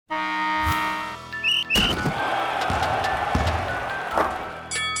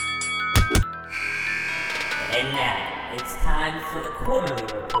Quarterly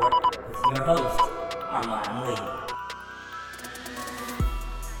Report with your host, Armon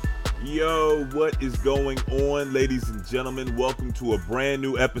Lee. Yo, what is going on, ladies and gentlemen? Welcome to a brand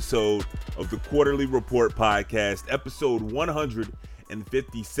new episode of the Quarterly Report podcast, episode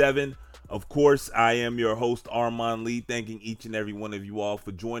 157. Of course, I am your host, Armon Lee, thanking each and every one of you all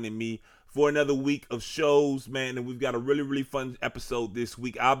for joining me for another week of shows, man. And we've got a really fun episode this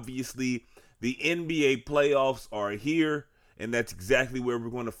week. Obviously, the NBA playoffs are here, and that's exactly where we're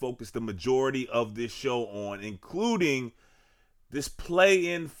going to focus the majority of this show on, including this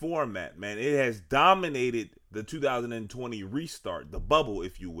play-in format, man. It has dominated the 2020 restart, the bubble,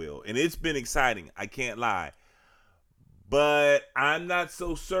 if you will. And it's been exciting, I can't lie. But I'm not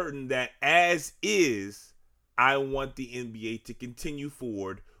so certain that as is, I want the NBA to continue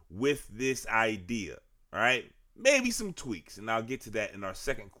forward with this idea, all right? Maybe some tweaks, and I'll get to that in our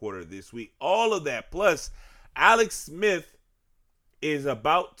second quarter this week. All of that, plus Alex Smith is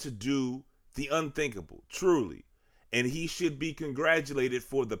about to do the unthinkable, truly. And he should be congratulated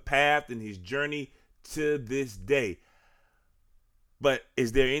for the path and his journey to this day. But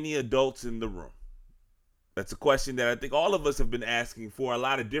is there any adults in the room? That's a question that I think all of us have been asking for a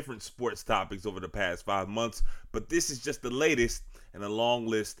lot of different sports topics over the past 5 months. But this is just the latest in a long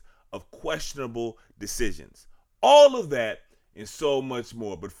list of questionable decisions. All of that and so much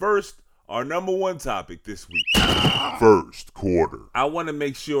more. But first, our number one topic this week. First quarter. I want to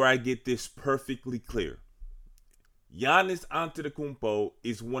make sure I get this perfectly clear. Giannis Antetokounmpo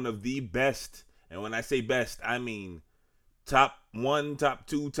is one of the best, and when I say best, I mean top 1, top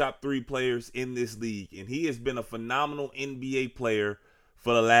 2, top 3 players in this league. And he has been a phenomenal NBA player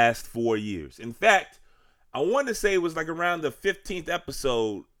for the last 4 years. In fact, I want to say it was like around the 15th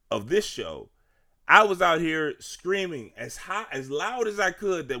episode of this show, I was out here screaming as loud as I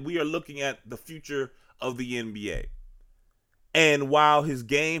could that we are looking at the future of the NBA. And while his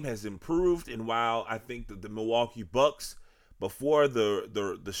game has improved, and while I think that the Milwaukee Bucks, before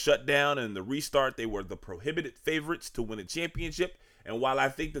the shutdown and the restart, they were the prohibited favorites to win a championship. And while I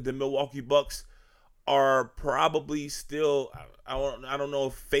think that the Milwaukee Bucks are probably still, I don't know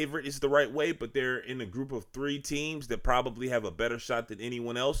if favorite is the right way, but they're in a group of 3 teams that probably have a better shot than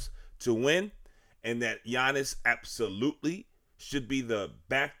anyone else to win. And that Giannis absolutely should be the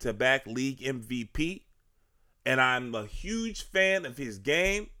back-to-back league MVP. And I'm a huge fan of his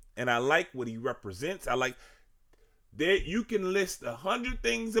game, and I like what he represents. I like that you can list 100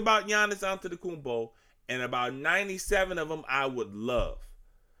 things about Giannis Antetokounmpo, and about 97 of them I would love.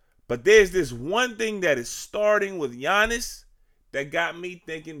 But there's this one thing that is starting with Giannis that got me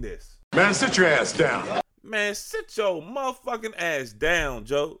thinking this. Man, sit your ass down. Man, sit your motherfucking ass down,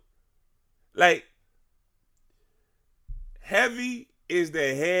 Joe. Like, heavy is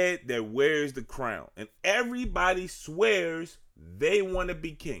the head that wears the crown. And everybody swears they want to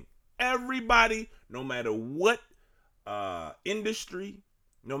be king. Everybody, no matter what industry,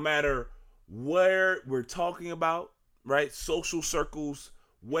 no matter where we're talking about, right? Social circles,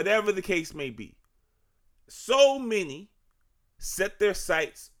 whatever the case may be. So many set their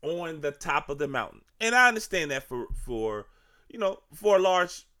sights on the top of the mountain. And I understand that for a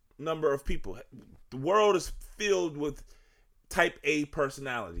large number of people. The world is filled with type A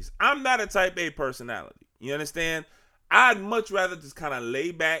personalities. I'm not a type A personality. You understand? I'd much rather just kind of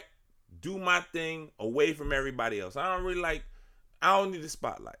lay back, do my thing away from everybody else. I don't need the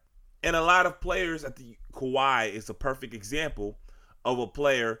spotlight. And a lot of players, I think Kawhi is a perfect example of a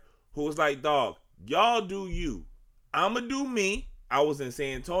player who was like, dog, y'all do you. I'ma do me. I was in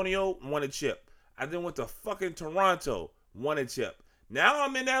San Antonio, won a chip. I then went to fucking Toronto, won a chip. Now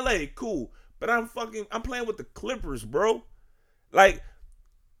I'm in LA, cool. But I'm playing with the Clippers, bro. Like,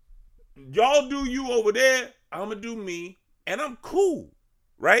 y'all do you over there, I'm going to do me, and I'm cool,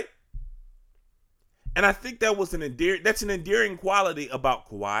 right? And I think that's an endearing quality about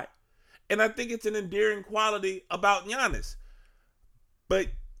Kawhi, and I think it's an endearing quality about Giannis. But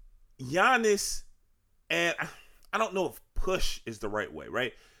Giannis, and I don't know if push is the right way,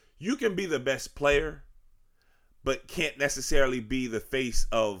 right? You can be the best player, but can't necessarily be the face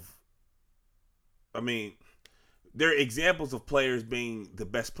of, there are examples of players being the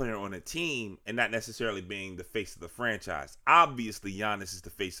best player on a team and not necessarily being the face of the franchise. Obviously, Giannis is the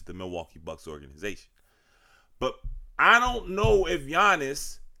face of the Milwaukee Bucks organization. But I don't know if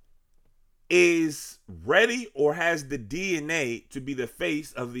Giannis is ready or has the DNA to be the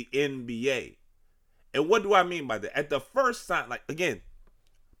face of the NBA. And what do I mean by that? At the first sign, like, again,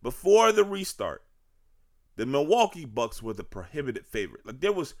 before the restart, the Milwaukee Bucks were the prohibited favorite. Like,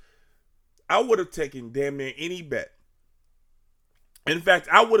 I would have taken damn near any bet. In fact,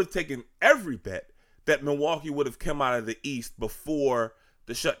 I would have taken every bet that Milwaukee would have come out of the East before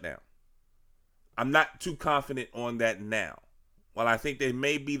the shutdown. I'm not too confident on that now. While I think they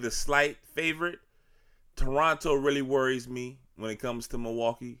may be the slight favorite, Toronto really worries me when it comes to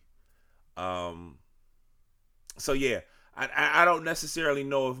Milwaukee. So yeah, I don't necessarily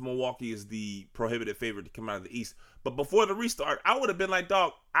know if Milwaukee is the prohibited favorite to come out of the East. But before the restart, I would have been like,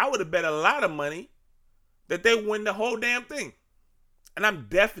 dog, I would have bet a lot of money that they win the whole damn thing. And I'm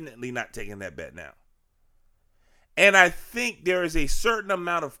definitely not taking that bet now. And I think there is a certain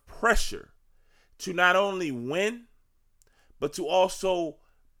amount of pressure to not only win, but to also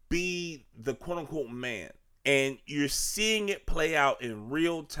be the quote-unquote man. And you're seeing it play out in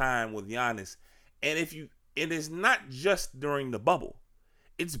real time with Giannis. And it is not just during the bubble.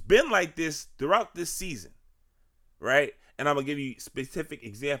 It's been like this throughout this season, right? And I'm going to give you specific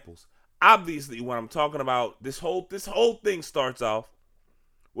examples. Obviously, when I'm talking about this whole thing starts off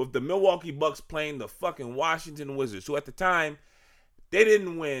with the Milwaukee Bucks playing the fucking Washington Wizards, who at the time, they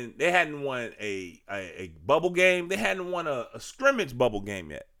didn't win. They hadn't won a bubble game. They hadn't won a scrimmage bubble game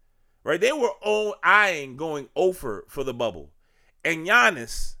yet, right? They were eyeing going over for the bubble. And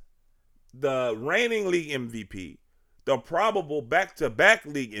Giannis, the reigning league MVP, the probable back-to-back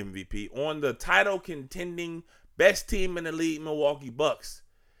league MVP on the title contending best team in the league, Milwaukee Bucks.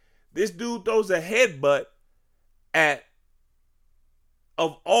 This dude throws a headbutt at,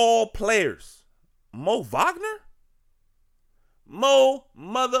 of all players, Mo Wagner? Mo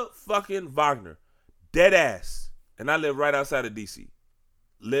motherfucking Wagner. Dead ass. And I live right outside of DC.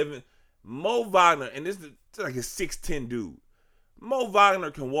 Mo Wagner, and this is like a 6'10 dude. Mo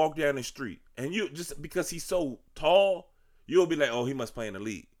Wagner can walk down the street, and you just because he's so tall, you'll be like, oh, he must play in the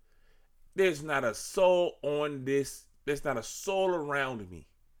league. There's not a soul on this. There's not a soul around me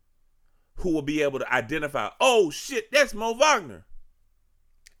who will be able to identify, oh shit, that's Mo Wagner.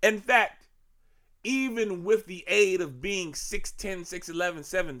 In fact, even with the aid of being 6'10, 6'11,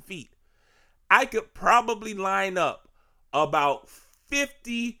 7 feet, I could probably line up about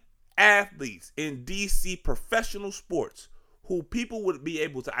 50 athletes in DC professional sports who people would be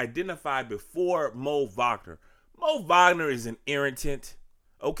able to identify before Mo Wagner. Mo Wagner is an irritant,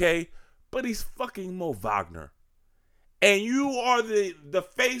 okay? But he's fucking Mo Wagner. And you are the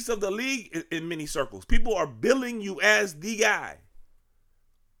face of the league in many circles. People are billing you as the guy.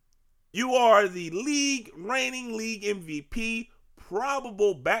 You are the reigning league MVP,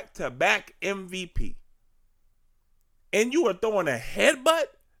 probable back-to-back MVP. And you are throwing a headbutt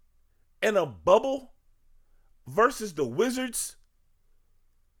in a bubble versus the Wizards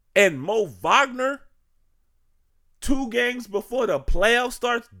and Mo Wagner 2 games before the playoff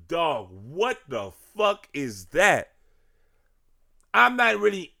starts? Dog, what the fuck is that? I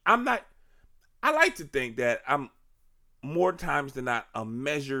like to think that I'm more times than not a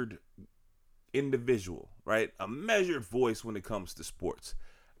measured individual, right? A measured voice when it comes to sports.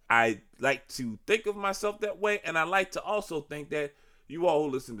 I like to think of myself that way, and I like to also think that you all who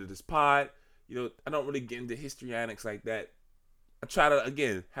listen to this pod, I don't really get into histrionics like that. I try to,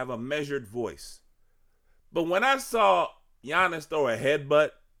 again, have a measured voice. But when I saw Giannis throw a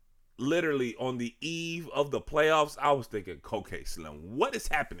headbutt literally on the eve of the playoffs, I was thinking, okay, Slim, what is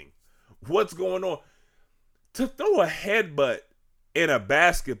happening? What's going on? To throw a headbutt in a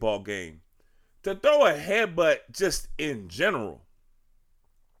basketball game, to throw a headbutt just in general,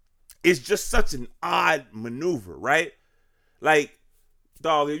 is just such an odd maneuver, right? Like,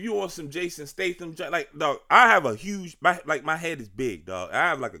 dog, if you want some Jason Statham, like, dog, I have a huge, my head is big, dog. I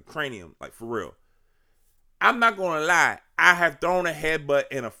have like a cranium, like, for real. I'm not going to lie. I have thrown a headbutt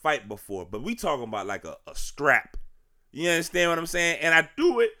in a fight before, but we talking about like a scrap. You understand what I'm saying? And I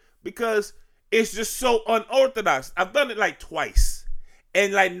do it because it's just so unorthodox. I've done it like twice.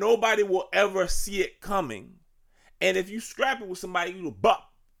 And like nobody will ever see it coming. And if you scrap it with somebody, you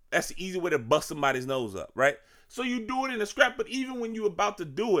bop. That's the easy way to bust somebody's nose up, right? So you do it in a scrap, but even when you're about to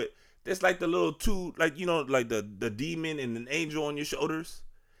do it, there's like the little two, like, like the demon and an angel on your shoulders.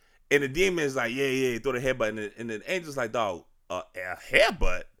 And the demon is like, yeah, throw the headbutt. And the angel's like, dog, a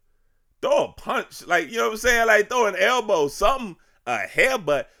headbutt? Throw a punch. Like, you know what I'm saying? Like, throw an elbow, something, a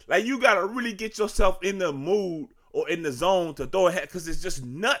headbutt. Like, you got to really get yourself in the mood or in the zone to throw a head, because it's just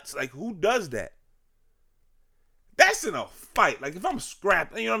nuts. Like, who does that? That's in a fight. Like, if I'm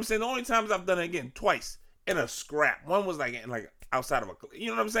scrapped, you know what I'm saying? The only times I've done it, again, twice in a scrap. One was like outside of you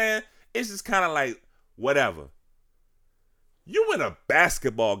know what I'm saying? It's just kind of like, whatever. You in a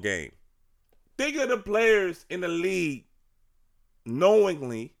basketball game. Think of the players in the league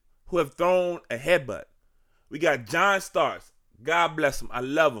knowingly who have thrown a headbutt. We got John Starks. God bless him. I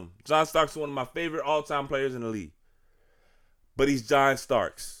love him. John Starks is one of my favorite all-time players in the league. But he's John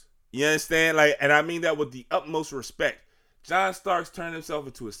Starks. You understand? Like, and I mean that with the utmost respect. John Starks turned himself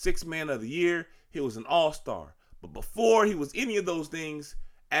into a 6th man of the year. He was an all-star. But before he was any of those things,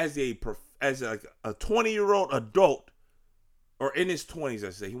 as a 20-year-old adult, or in his 20s, I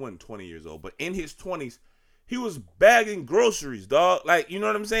say, he wasn't 20 years old, but in his 20s, he was bagging groceries, dog. Like, you know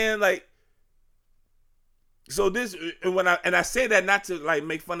what I'm saying? Like, so this, when I say that not to like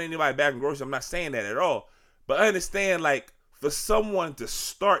make fun of anybody bagging groceries, I'm not saying that at all. But I understand, like, for someone to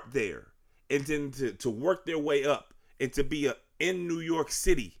start there and then to work their way up and to be in New York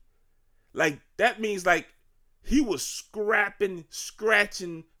City, like, that means, like, he was scratching,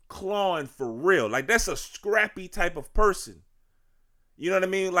 clawing for real. Like, that's a scrappy type of person. You know what I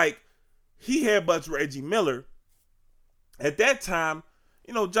mean? Like, he headbutts Reggie Miller. At that time,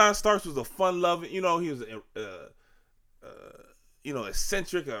 you know, John Starks was a fun-loving, you know, he was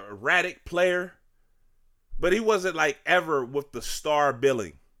eccentric, erratic player. But he wasn't, like, ever with the star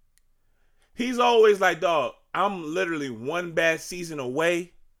billing. He's always like, dog, I'm literally one bad season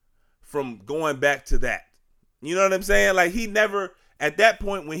away from going back to that. You know what I'm saying? Like, he never, at that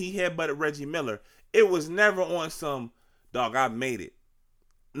point when he headbutted Reggie Miller, it was never on some, dog, I made it.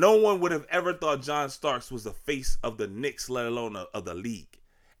 No one would have ever thought John Starks was the face of the Knicks, let alone of the league.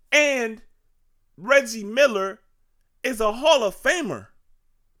 And Reggie Miller is a Hall of Famer.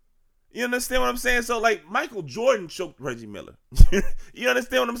 You understand what I'm saying? So, like, Michael Jordan choked Reggie Miller. You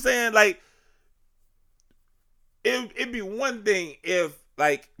understand what I'm saying? Like, it'd be one thing if,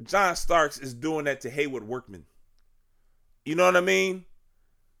 like, John Starks is doing that to Hayward Workman. You know what I mean?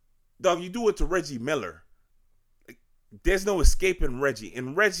 Dog, you do it to Reggie Miller. Like, there's no escaping Reggie.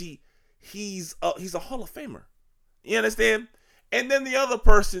 And Reggie, he's a Hall of Famer. You understand? And then the other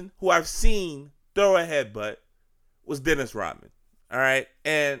person who I've seen throw a headbutt was Dennis Rodman. All right?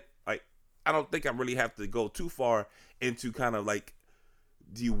 And, like, I don't think I really have to go too far into kind of, like,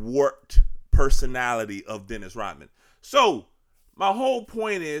 the warped personality of Dennis Rodman. So, my whole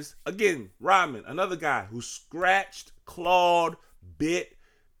point is, again, Rodman, another guy who scratched, clawed, bit,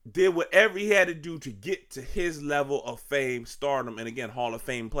 did whatever he had to do to get to his level of fame, stardom, and again, Hall of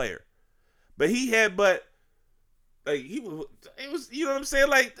Fame player. But he had, like, it was, you know what I'm saying?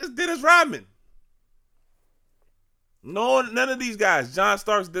 Like, this Dennis Rodman. No, none of these guys, John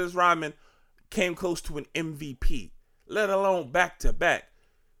Starks, Dennis Rodman, came close to an MVP, let alone back-to-back.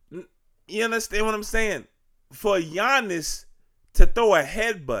 You understand what I'm saying? For Giannis to throw a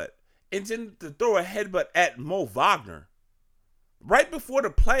headbutt, and then to throw a headbutt at Mo Wagner right before the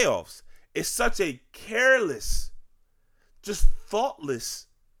playoffs is such a careless, just thoughtless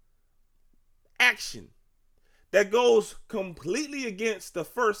action that goes completely against the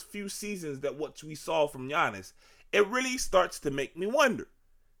first few seasons that what we saw from Giannis. It really starts to make me wonder.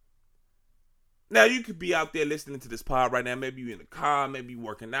 Now, you could be out there listening to this pod right now. Maybe you're in the car, maybe you're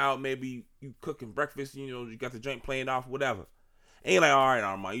working out, maybe you cooking breakfast, you know, you got the joint playing off, whatever. And you're like, all right,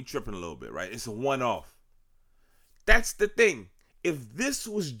 Armon, you tripping a little bit, right? It's a one-off. That's the thing. If this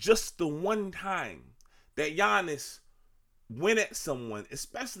was just the one time that Giannis went at someone,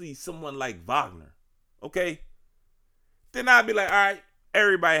 especially someone like Wagner, okay, then I'd be like, all right,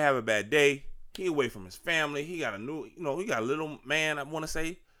 everybody have a bad day. He away from his family. He got he got a little man, I want to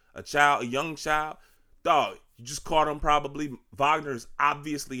say, a young child. Dog, you just caught him probably. Wagner is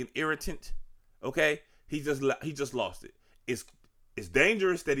obviously an irritant, okay? He just lost it. It's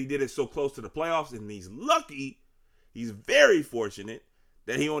dangerous that he did it so close to the playoffs, and he's lucky, he's very fortunate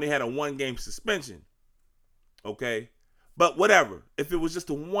that he only had a 1-game suspension, okay? But whatever. If it was just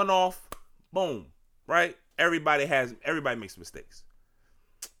a one-off, boom, right? Everybody makes mistakes.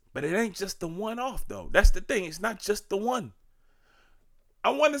 But it ain't just the one-off, though. That's the thing. It's not just the one.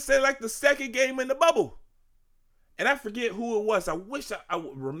 I want to say, like, the second game in the bubble. And I forget who it was. I wish I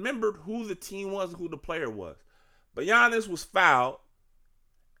remembered who the team was and who the player was. But Giannis was fouled.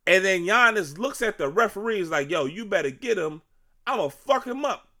 And then Giannis looks at the referee. He's like, yo, you better get him. I'm going to fuck him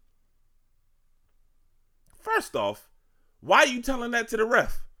up. First off, why are you telling that to the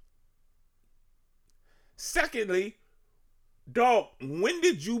ref? Secondly, dog, when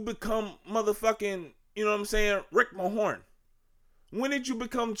did you become motherfucking, you know what I'm saying, Rick Mahorn? When did you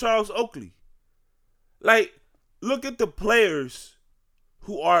become Charles Oakley? Like, look at the players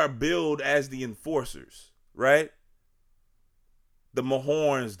who are billed as the enforcers, right? The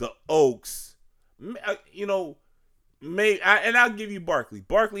Mahorns, the Oaks, you know, and I'll give you Barkley.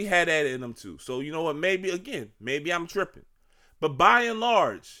 Barkley had that in him too. So, you know what, maybe I'm tripping. But by and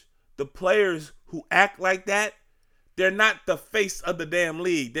large, the players who act like that, they're not the face of the damn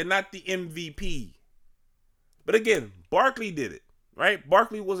league. They're not the MVP. But again, Barkley did it, right?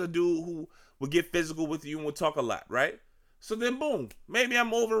 Barkley was a dude who would get physical with you and would talk a lot, right? So then boom, maybe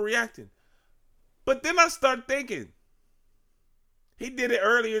I'm overreacting. But then I start thinking, he did it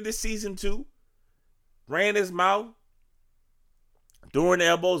earlier this season too. Ran his mouth, throwing the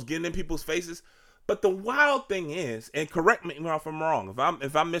elbows, getting in people's faces. But the wild thing is, and correct me if I'm wrong,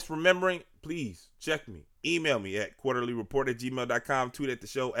 if I'm misremembering, please check me. Email me at quarterlyreport@gmail.com. Tweet at the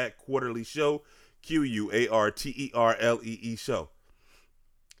show at quarterlyshow, QUARTERLEE show.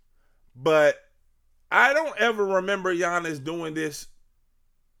 But I don't ever remember Giannis doing this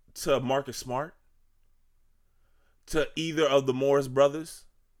to Marcus Smart, to either of the Morris brothers.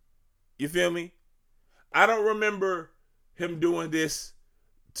 You feel me? I don't remember him doing this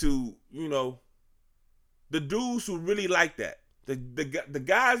to, the dudes who really like that. The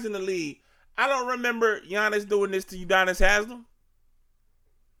guys in the league. I don't remember Giannis doing this to Udonis Haslem.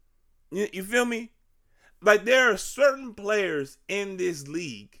 You feel me? Like, there are certain players in this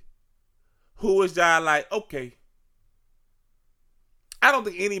league who is just like, okay, I don't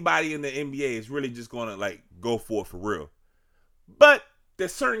think anybody in the NBA is really just going to, like, go for it for real. But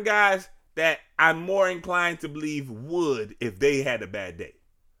there's certain guys that I'm more inclined to believe would if they had a bad day,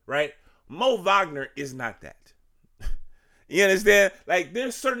 right? Mo Wagner is not that. You understand? Like,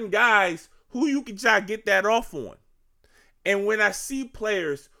 there's certain guys who you can try to get that off on. And when I see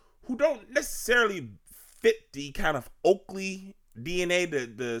players who don't necessarily fit the kind of Oakley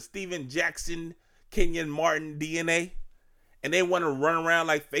DNA, the Steven Jackson, Kenyon Martin DNA, and they want to run around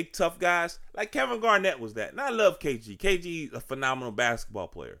like fake tough guys, like Kevin Garnett was that. And I love KG. KG, a phenomenal basketball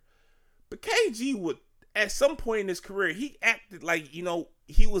player. But KG would, at some point in his career, he acted like,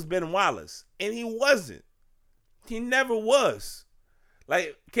 he was Ben Wallace. And he wasn't. He never was.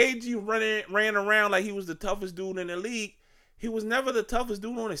 Like, KG ran around like he was the toughest dude in the league. He was never the toughest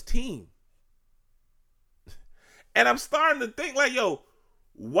dude on his team. And I'm starting to think like,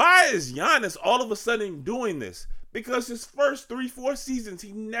 why is Giannis all of a sudden doing this? Because his first 3-4 seasons,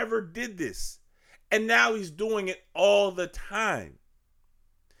 he never did this. And now he's doing it all the time.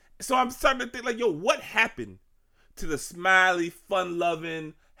 So I'm starting to think like, what happened to the smiley,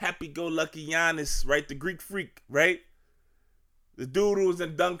 fun-loving, happy-go-lucky Giannis, right? The Greek freak, right? The dude who was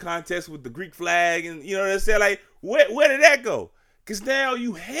in the dunk contest with the Greek flag, and you know what I'm saying? Like, where did that go? Because now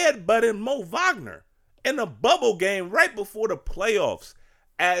you headbutting Mo Wagner in a bubble game right before the playoffs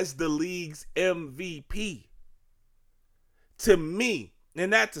as the league's MVP. To me,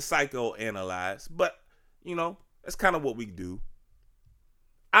 and not to psychoanalyze, but that's kind of what we do.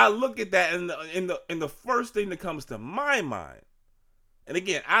 I look at that, and the first thing that comes to my mind, and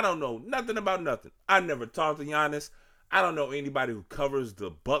again, I don't know nothing about nothing. I never talked to Giannis. I don't know anybody who covers the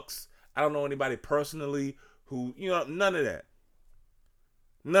Bucks. I don't know anybody personally who, none of that.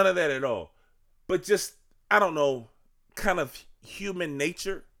 None of that at all. But just, I don't know, kind of human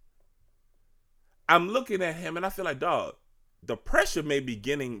nature. I'm looking at him and I feel like, dog, the pressure may be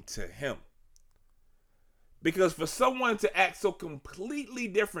getting to him. Because for someone to act so completely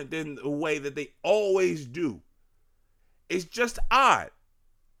different than the way that they always do, it's just odd.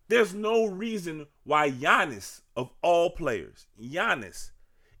 There's no reason why Giannis, of all players, Giannis,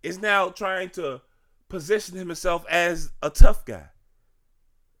 is now trying to position himself as a tough guy.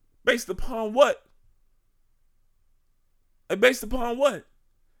 Based upon what? Based upon what?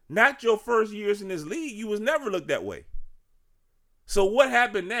 Not your first years in this league. You was never looked that way. So what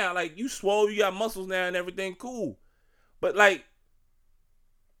happened now? Like, you swole, you got muscles now and everything, cool. But like,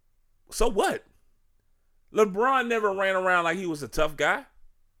 so what? LeBron never ran around like he was a tough guy.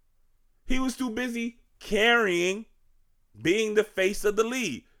 He was too busy carrying, being the face of the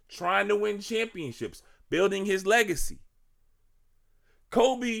league, trying to win championships, building his legacy.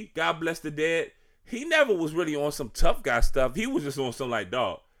 Kobe, God bless the dead, he never was really on some tough guy stuff. He was just on some like,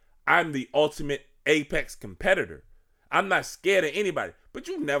 dog, I'm the ultimate apex competitor. I'm not scared of anybody. But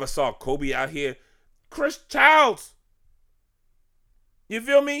you never saw Kobe out here. Chris Childs. You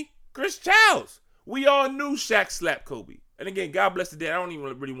feel me? Chris Childs. We all knew Shaq slapped Kobe. And again, God bless the dead. I don't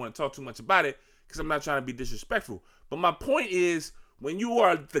even really want to talk too much about it because I'm not trying to be disrespectful. But my point is, when you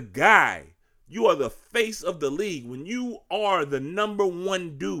are the guy, you are the face of the league. When you are the number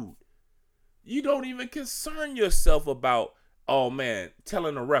one dude, you don't even concern yourself about, oh man,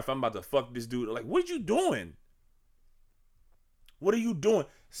 telling the ref I'm about to fuck this dude. Like, what are you doing? What are you doing?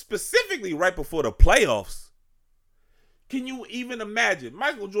 Specifically right before the playoffs. Can you even imagine?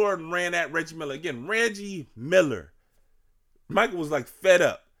 Michael Jordan ran at Reggie Miller. Again, Reggie Miller. Michael was like fed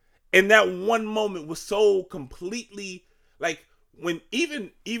up. And that one moment was so completely like when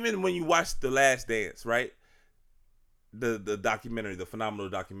even when you watch The Last Dance, right? The documentary, the phenomenal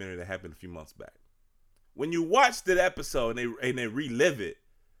documentary that happened a few months back. When you watch that episode and they relive it,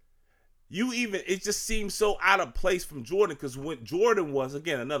 it just seems so out of place from Jordan, because when Jordan was,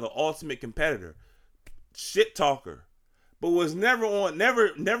 again, another ultimate competitor, shit talker, but was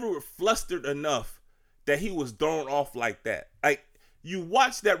never flustered enough that he was thrown off like that. Like, you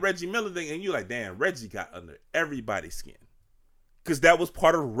watch that Reggie Miller thing and you're like, damn, Reggie got under everybody's skin. Because that was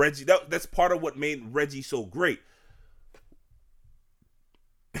part of Reggie. That's part of what made Reggie so great.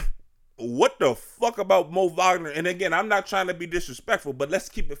 What the fuck about Mo Wagner? And again, I'm not trying to be disrespectful, but let's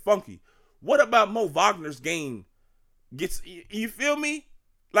keep it funky. What about Mo Wagner's game gets, you feel me?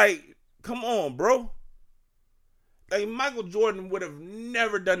 Like, come on, bro. Like, Michael Jordan would have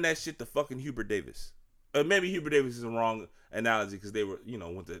never done that shit to fucking Hubert Davis. Maybe Hubert Davis is the wrong analogy because they were,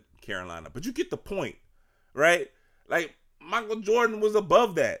 went to Carolina. But you get the point, right? Like, Michael Jordan was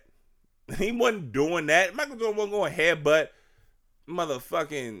above that. He wasn't doing that. Michael Jordan wasn't going headbutt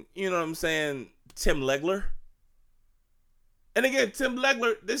motherfucking, Tim Legler. And again, Tim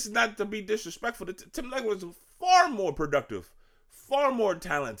Legler, this is not to be disrespectful. Tim Legler is far more productive, far more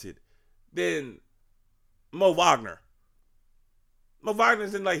talented than Mo Wagner. Mo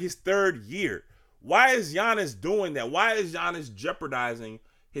Wagner's in like his third year. Why is Giannis doing that? Why is Giannis jeopardizing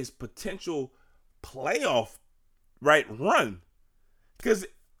his potential playoff run? Because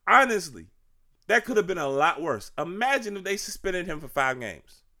honestly, that could have been a lot worse. Imagine if they suspended him for 5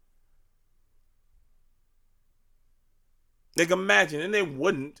 games. Like, imagine, and they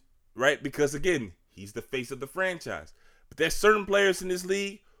wouldn't, right? Because again, he's the face of the franchise. But there's certain players in this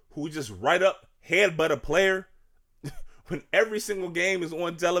league who just right up headbutt a player when every single game is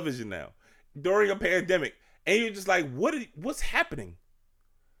on television now during a pandemic, and you're just like, what's happening?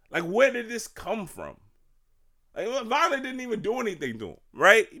 Like, where did this come from? Like, Wagner didn't even do anything to him,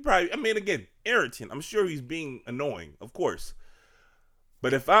 right? He probably, again, irritant. I'm sure he's being annoying, of course.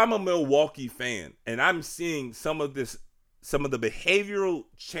 But if I'm a Milwaukee fan and I'm seeing some of the behavioral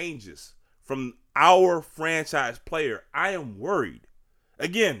changes from our franchise player, I am worried.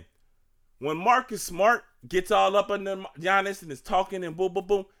 Again, when Marcus Smart gets all up under Giannis and is talking and boom, boom,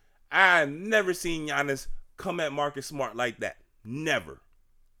 boom, I've never seen Giannis come at Marcus Smart like that. Never.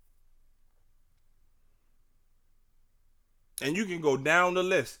 And you can go down the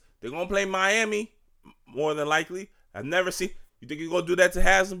list. They're going to play Miami, more than likely. I've never seen. You think you're going to do that to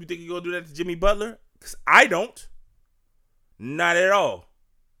Haslam? You think you're going to do that to Jimmy Butler? Because I don't. Not at all.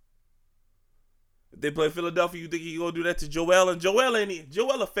 If they play Philadelphia, you think you're going to do that to Joel? And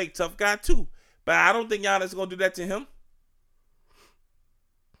Joel a fake tough guy too. But I don't think Giannis is going to do that to him.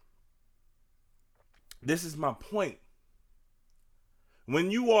 This is my point. When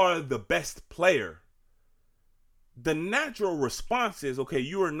you are the best player, the natural response is, okay,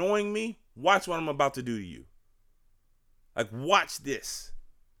 you're annoying me. Watch what I'm about to do to you. Like, watch this.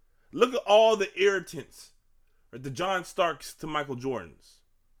 Look at all the irritants. The John Starks to Michael Jordans.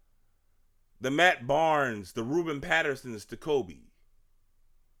 The Matt Barnes, the Ruben Pattersons to Kobe.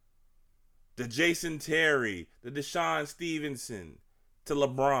 The Jason Terry, the Deshaun Stevenson to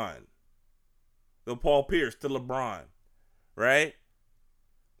LeBron. The Paul Pierce to LeBron. Right?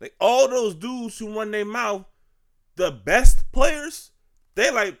 Like, all those dudes who run their mouth, the best players,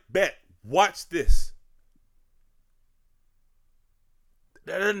 they like, bet, watch this.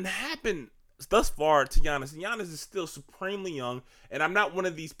 That doesn't happen thus far to Giannis. And Giannis is still supremely young, and I'm not one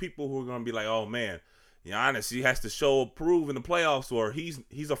of these people who are going to be like, oh man, Giannis, he has to prove in the playoffs, or he's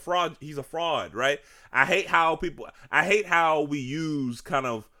a fraud. He's a fraud, right? I hate how we use kind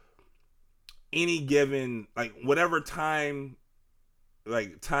of any given, like, whatever timeline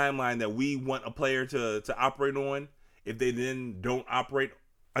that we want a player to operate on. If they then don't operate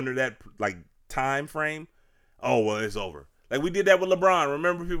under that like time frame, oh well, it's over. Like we did that with LeBron.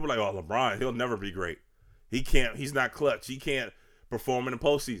 Remember, people were like, oh, LeBron, he'll never be great. He's not clutch. He can't perform in the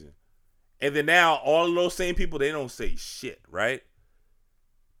postseason. And then now all of those same people, they don't say shit, right?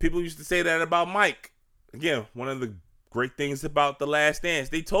 People used to say that about Mike. Again, one of the great things about The Last Dance,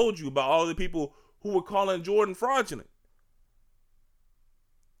 they told you about all the people who were calling Jordan fraudulent.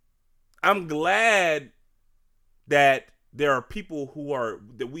 I'm glad that there are people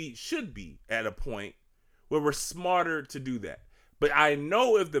that we should be at a point where we're smarter to do that. But I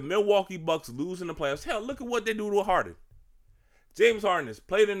know if the Milwaukee Bucks lose in the playoffs, hell, look at what they do to Harden. James Harden has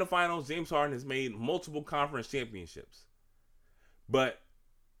played in the finals. James Harden has made multiple conference championships. But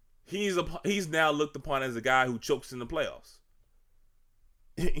he's now looked upon as a guy who chokes in the playoffs.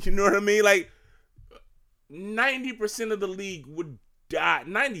 You know what I mean? Like, 90% of the league would die.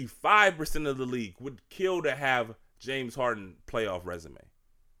 95% of the league would kill to have James Harden playoff resume.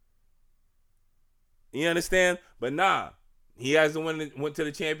 You understand? But nah, he hasn't went to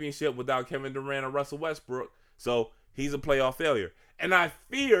the championship without Kevin Durant or Russell Westbrook, so he's a playoff failure. And I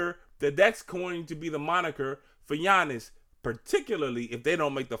fear that that's going to be the moniker for Giannis, particularly if they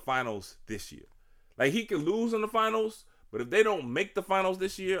don't make the finals this year. Like, he could lose in the finals, but if they don't make the finals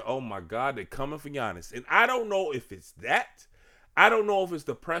this year, oh my God, they're coming for Giannis. And I don't know if it's that. I don't know if it's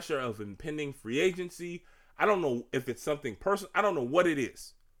the pressure of impending free agency. I don't know if it's something personal. I don't know what it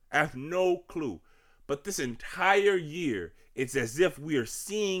is. I have no clue. But this entire year, it's as if we are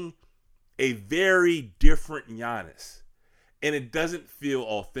seeing a very different Giannis. And it doesn't feel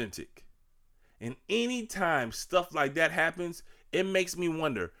authentic. And anytime stuff like that happens, it makes me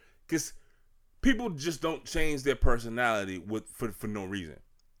wonder. Because people just don't change their personality for no reason.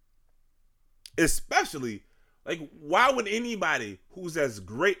 Especially, like, why would anybody who's as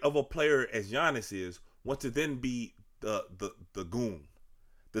great of a player as Giannis is want to then be the goon,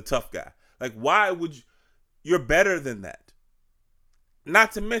 the tough guy? Like, why would you? You're better than that.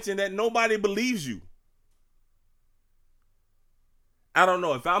 Not to mention that nobody believes you. I don't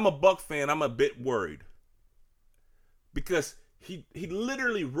know. If I'm a Buck fan, I'm a bit worried. Because he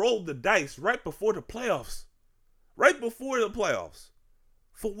literally rolled the dice right before the playoffs. Right before the playoffs.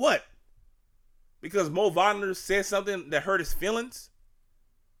 For what? Because Mo Wagner said something that hurt his feelings?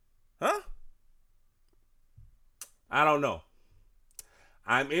 Huh? I don't know.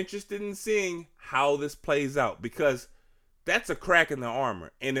 I'm interested in seeing how this plays out because that's a crack in the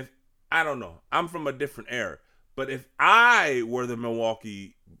armor. And if, I don't know, I'm from a different era. But if I were the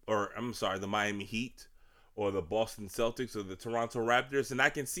Miami Heat or the Boston Celtics or the Toronto Raptors, and I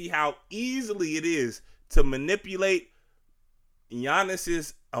can see how easily it is to manipulate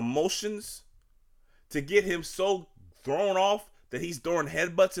Giannis's emotions to get him so thrown off that he's throwing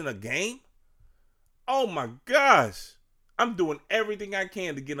headbutts in a game. Oh my gosh. I'm doing everything I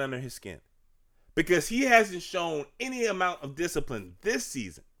can to get under his skin because he hasn't shown any amount of discipline this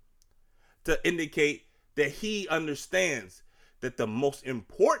season to indicate that he understands that the most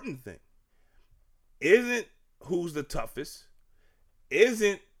important thing isn't who's the toughest,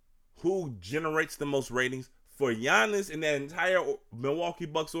 isn't who generates the most ratings. For Giannis and that entire Milwaukee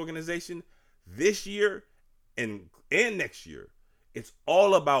Bucks organization this year and next year, it's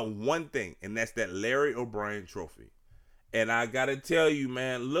all about one thing, and that's that Larry O'Brien trophy. And I got to tell you,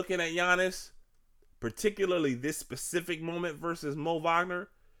 man, looking at Giannis, particularly this specific moment versus Mo Wagner,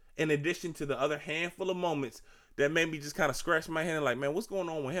 in addition to the other handful of moments that made me just kind of scratch my head and like, man, what's going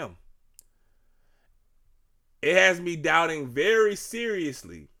on with him? It has me doubting very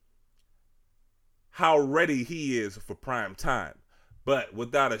seriously how ready he is for prime time. But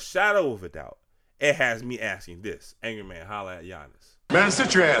without a shadow of a doubt, it has me asking this. Angry man, holla at Giannis. Man,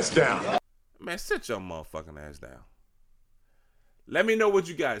 sit your ass down. Man, sit your motherfucking ass down. Let me know what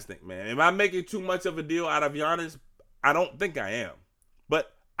you guys think, man. Am I making too much of a deal out of Giannis? I don't think I am.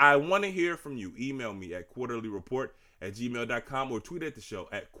 But I want to hear from you. Email me at quarterlyreport@gmail.com or tweet at the show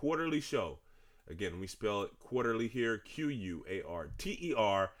at quarterlyshow. Again, we spell it quarterly here,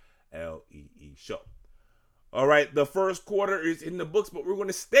 QUARTERLEE show. All right, the first quarter is in the books, but we're going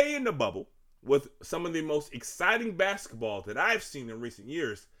to stay in the bubble with some of the most exciting basketball that I've seen in recent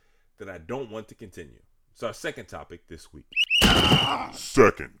years that I don't want to continue. It's our second topic this week.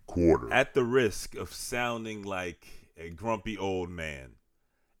 Second quarter. At the risk of sounding like a grumpy old man,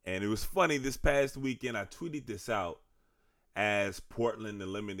 and it was funny, this past weekend I tweeted this out as Portland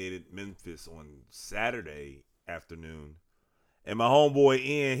eliminated Memphis on Saturday afternoon. And my homeboy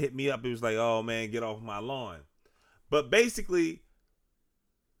Ian hit me up. He was like, oh, man, get off my lawn. But basically,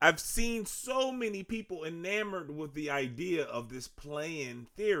 I've seen so many people enamored with the idea of this play-in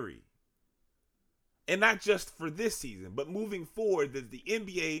theory. And not just for this season, but moving forward, that the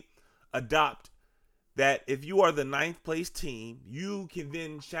NBA adopt that if you are the 9th place team, you can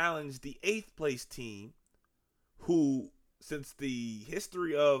then challenge the 8th place team who, since the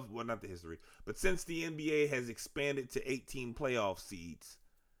history of, well, not the history, but since the NBA has expanded to 18 playoff seeds,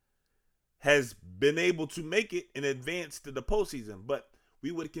 has been able to make it and advance to the postseason. But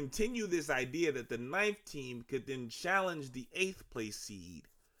we would continue this idea that the 9th team could then challenge the 8th place seed.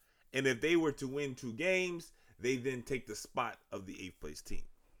 And if they were to win 2 games, they then take the spot of the 8th place team.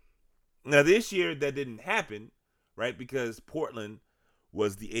 Now, this year, that didn't happen, right? Because Portland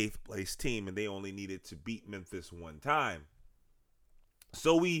was the 8th place team, and they only needed to beat Memphis one time.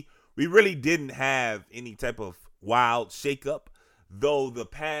 So we really didn't have any type of wild shakeup, though the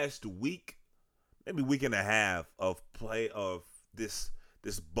past week, maybe week and a half of play of this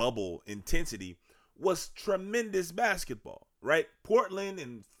bubble intensity was tremendous basketball, right? Portland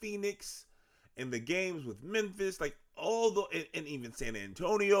and Phoenix and the games with Memphis, like all the, and even San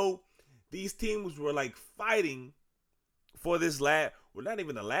Antonio, these teams were like fighting for this well, not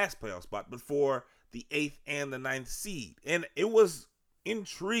even the last playoff spot, but for the 8th and the 9th seed. And it was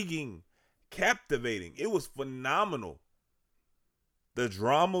intriguing, captivating. It was phenomenal. The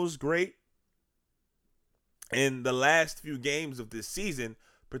drama was great. In the last few games of this season,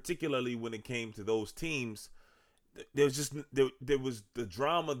 particularly when it came to those teams, there was the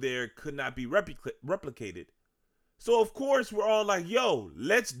drama there could not be replicated. So of course we're all like, yo,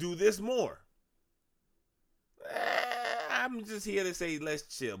 let's do this more. I'm just here to say let's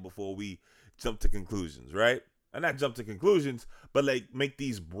chill before we jump to conclusions, right? And not jump to conclusions, but like make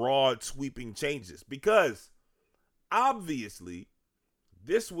these broad sweeping changes, because obviously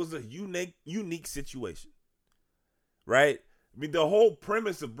this was a unique situation, right? I mean, the whole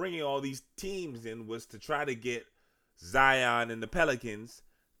premise of bringing all these teams in was to try to get Zion and the Pelicans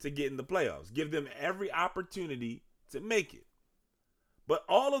to get in the playoffs, give them every opportunity to make it. But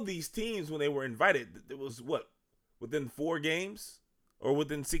all of these teams, when they were invited, it was within 4 games or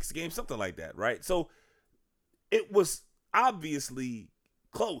within 6 games, something like that, right? So it was obviously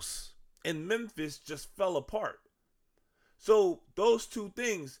close, and Memphis just fell apart. So those two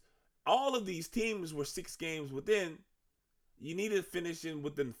things, all of these teams were 6 games within. You needed to finish in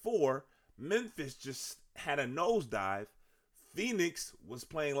within 4. Memphis just had a nosedive. Phoenix was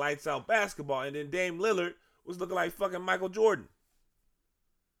playing lights out basketball, and then Dame Lillard was looking like fucking Michael Jordan.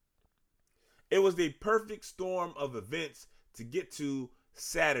 It was the perfect storm of events to get to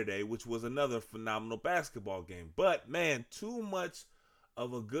Saturday, which was another phenomenal basketball game. But man, too much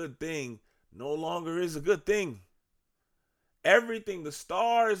of a good thing no longer is a good thing. Everything, the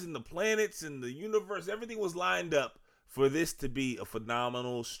stars and the planets and the universe, everything was lined up for this to be a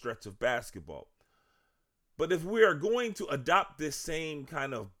phenomenal stretch of basketball. But if we are going to adopt this same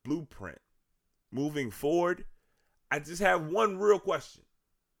kind of blueprint moving forward, I just have one real question.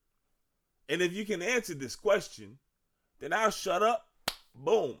 And if you can answer this question, then I'll shut up,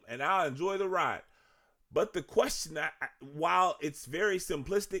 boom, and I'll enjoy the ride. But the question, while it's very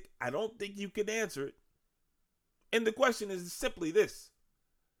simplistic, I don't think you can answer it. And the question is simply this.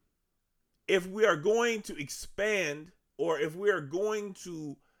 If we are going to expand, or if we are going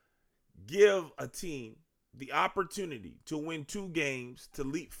to give a team the opportunity to win 2 games to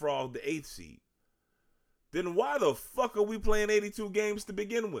leapfrog the 8th seed, then why the fuck are we playing 82 games to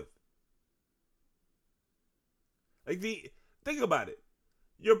begin with? Think about it.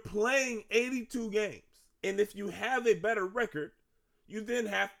 You're playing 82 games, and if you have a better record, you then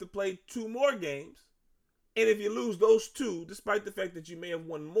have to play 2 more games. And if you lose those 2, despite the fact that you may have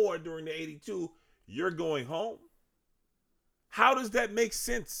won more during the 82, you're going home. How does that make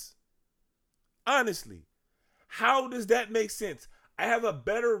sense? Honestly, how does that make sense? I have a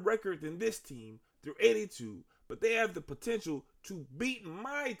better record than this team through 82, but they have the potential to beat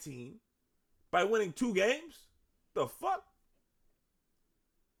my team by winning 2 games? The fuck?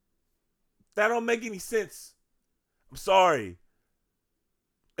 That don't make any sense. I'm sorry.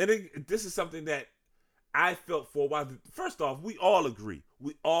 And this is something that I felt for a while. First off, we all agree.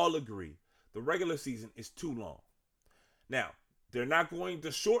 The regular season is too long. Now, they're not going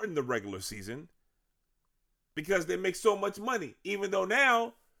to shorten the regular season because they make so much money. Even though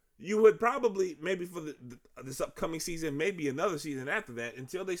now, you would probably, maybe for this upcoming season, maybe another season after that,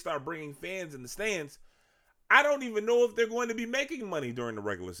 until they start bringing fans in the stands, I don't even know if they're going to be making money during the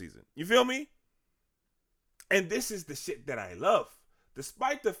regular season. You feel me? And this is the shit that I love.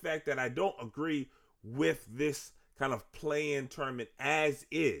 Despite the fact that I don't agree with this kind of play-in tournament as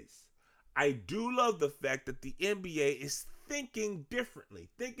is, I do love the fact that the NBA is thinking differently,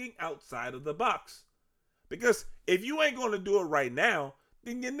 thinking outside of the box. Because if you ain't going to do it right now,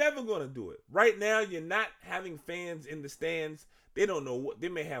 then you're never going to do it. Right now, you're not having fans in the stands. They don't know what, they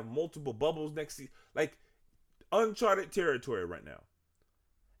may have multiple bubbles next season. Like, uncharted territory right now.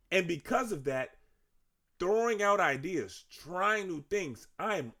 And because of that, throwing out ideas, trying new things,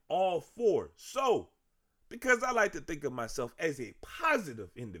 I'm all for. So, because I like to think of myself as a positive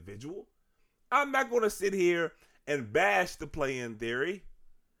individual, I'm not going to sit here and bash the play-in theory.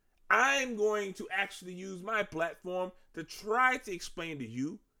 I'm going to actually use my platform to try to explain to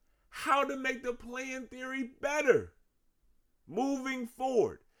you how to make the play-in theory better moving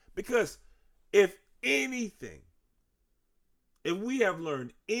forward. Because if we have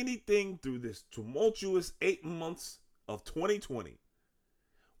learned anything through this tumultuous 8 months of 2020,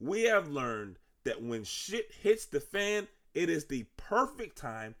 we have learned that when shit hits the fan, it is the perfect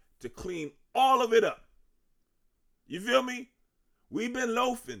time to clean all of it up. You feel me? We've been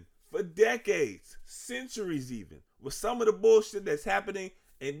loafing for decades, centuries even, with some of the bullshit that's happening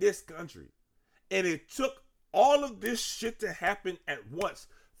in this country. And it took all of this shit to happen at once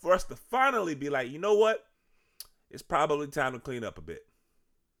for us to finally be like, you know what? It's probably time to clean up a bit.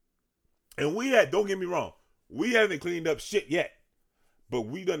 And don't get me wrong, we haven't cleaned up shit yet. but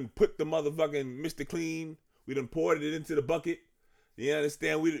we done put the motherfucking Mr. Clean, we done poured it into the bucket. You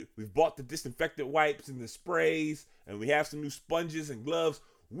understand? We've bought the disinfectant wipes and the sprays, and we have some new sponges and gloves.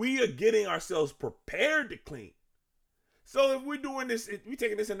 We are getting ourselves prepared to clean. So if we're doing this, if we're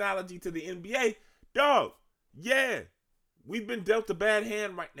taking this analogy to the NBA, dog, yeah, we've been dealt a bad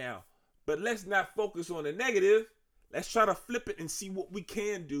hand right now. But let's not focus on the negative. Let's try to flip it and see what we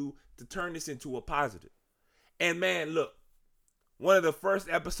can do to turn this into a positive. And man, look, one of the first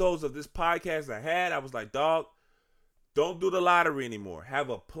episodes of this podcast I was like, dog, don't do the lottery anymore. Have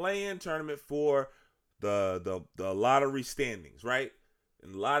a play-in tournament for the lottery standings, right?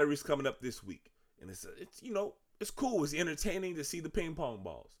 And the lottery's coming up this week. And it's it's cool. It's entertaining to see the ping pong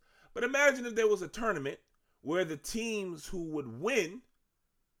balls. But imagine if there was a tournament where the teams who would win,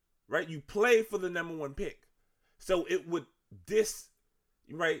 right, you play for the number one pick. So it would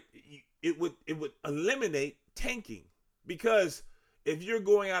it would eliminate tanking, because if you're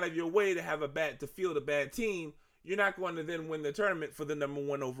going out of your way to field a bad team, you're not going to then win the tournament for the number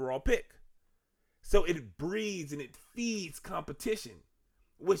one overall pick. So it breeds and it feeds competition,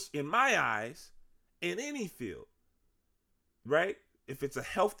 which in my eyes, in any field, right? If it's a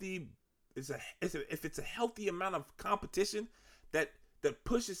healthy amount of competition that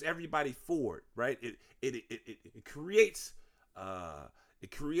pushes everybody forward, right? It creates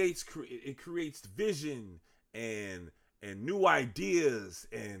vision and new ideas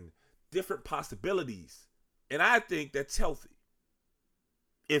and different possibilities. And I think that's healthy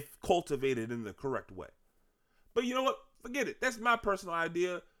if cultivated in the correct way. But you know what? Forget it. That's my personal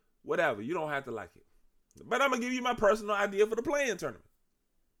idea. Whatever. You don't have to like it. But I'm going to give you my personal idea for the play-in tournament.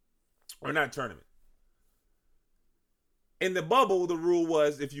 Or not tournament. In the bubble, the rule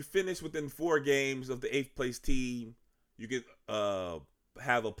was if you finish within 4 games of the 8th place team, you could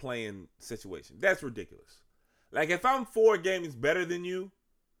have a play-in situation. That's ridiculous. Like, if I'm 4 games better than you,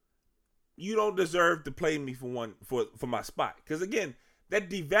 you don't deserve to play me for my spot. Because again, that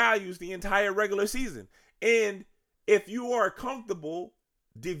devalues the entire regular season. And if you are comfortable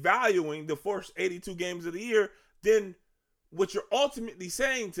devaluing the first 82 games of the year, then what you're ultimately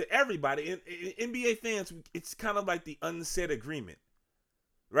saying to everybody, and NBA fans, it's kind of like the unsaid agreement,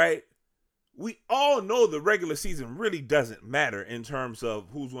 right? We all know the regular season really doesn't matter in terms of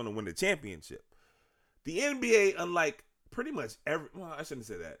who's going to win the championship. The NBA, unlike pretty much I shouldn't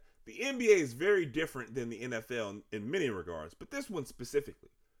say that. The NBA is very different than the NFL in many regards, but this one specifically.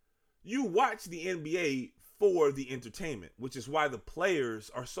 You watch the NBA for the entertainment, which is why the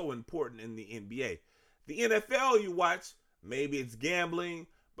players are so important in the NBA. The NFL you watch, maybe it's gambling,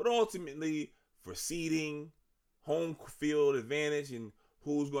 but ultimately for seeding, home field advantage, and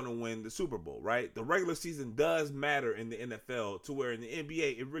who's going to win the Super Bowl, right? The regular season does matter in the NFL, to where in the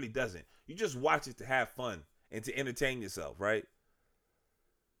NBA it really doesn't. You just watch it to have fun and to entertain yourself, right?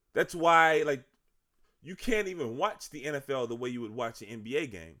 That's why, like, you can't even watch the NFL the way you would watch an NBA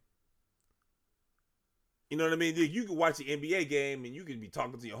game. You know what I mean? You can watch an NBA game and you can be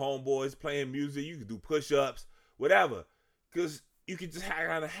talking to your homeboys, playing music. You can do push-ups, whatever. Because you can just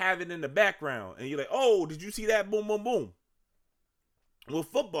kind of have it in the background. And you're like, oh, did you see that? Boom, boom, boom. Well,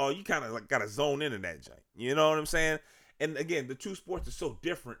 football, you kind of like got to zone into that joint. You know what I'm saying? And again, the two sports are so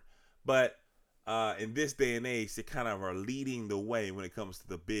different. But in this day and age, they kind of are leading the way when it comes to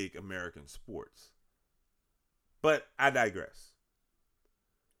the big American sports. But I digress.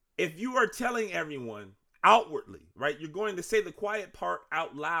 If you are telling everyone outwardly, right, you're going to say the quiet part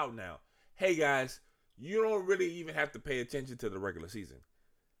out loud now. Hey, guys, you don't really even have to pay attention to the regular season.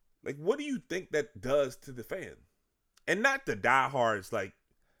 Like, what do you think that does to the fan? And not the diehards like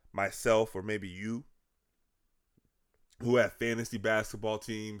myself or maybe you, who have fantasy basketball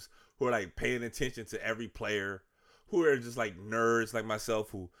teams, who are like paying attention to every player, who are just like nerds like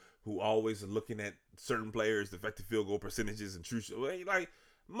myself, who always are looking at certain players, effective field goal percentages and true. Like,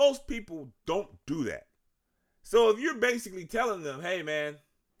 most people don't do that. So if you're basically telling them, hey man,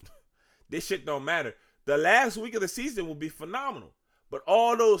 this shit don't matter, the last week of the season will be phenomenal. But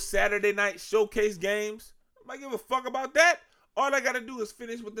all those Saturday night showcase games, I give a fuck about that. All I gotta do is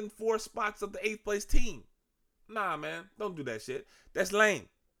finish within 4 spots of the 8th place team. Nah, man, don't do that shit. That's lame.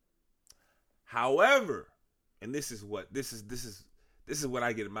 However, and this is what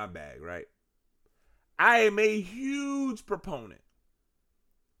I get in my bag, right? I am a huge proponent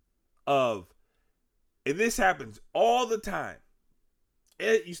of, and this happens all the time.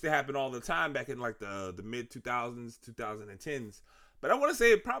 It used to happen all the time back in like the mid 2000s, 2010s. But I want to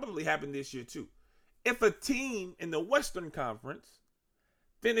say it probably happened this year too. If a team in the Western Conference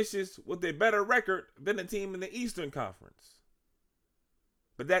finishes with a better record than a team in the Eastern Conference,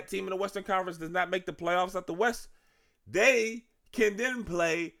 but that team in the Western Conference does not make the playoffs at the West, they can then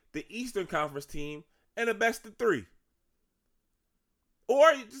play the Eastern Conference team in a best of 3.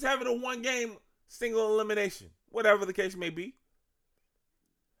 Or you just have it a 1-game single elimination, whatever the case may be.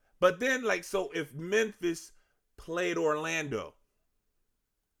 But then, so if Memphis played Orlando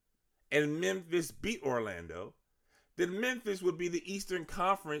and Memphis beat Orlando, then Memphis would be the Eastern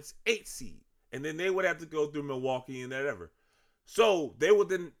Conference 8 seed. And then they would have to go through Milwaukee and whatever. So they would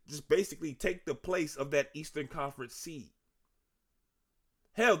then just basically take the place of that Eastern Conference seed.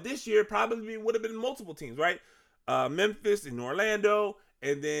 Hell, this year probably would have been multiple teams, right? Memphis and Orlando,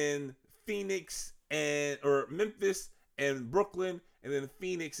 and then Memphis and Brooklyn, and then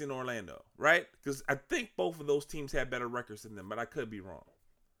Phoenix and Orlando, right? Because I think both of those teams had better records than them, but I could be wrong.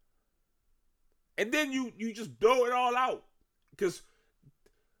 And then you just throw it all out. Because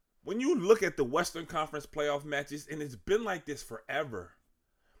when you look at the Western Conference playoff matches, and it's been like this forever,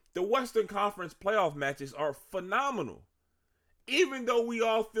 the Western Conference playoff matches are phenomenal. Even though we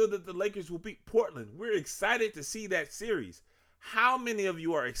all feel that the Lakers will beat Portland, we're excited to see that series. How many of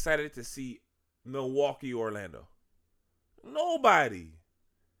you are excited to see Milwaukee, Orlando? Nobody.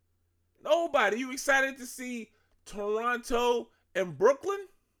 You excited to see Toronto and Brooklyn?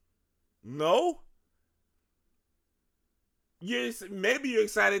 No. Maybe you're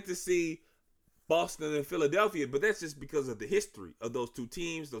excited to see Boston and Philadelphia, but that's just because of the history of those two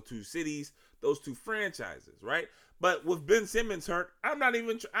teams, those two cities, those two franchises, right? But with Ben Simmons hurt, I'm not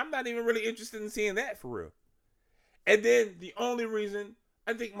even really interested in seeing that for real. And then the only reason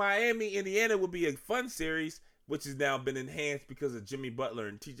I think Miami, Indiana would be a fun series, which has now been enhanced because of Jimmy Butler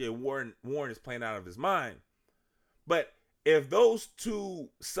and TJ Warren is playing out of his mind. But if those two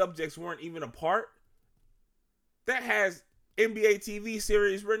subjects weren't even apart, that has NBA TV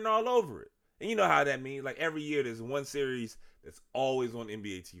series written all over it. And you know how that means. Like every year there's one series that's always on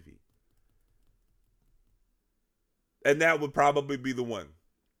NBA TV. And that would probably be the one.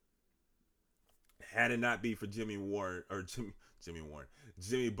 Had it not be for Jimmy Butler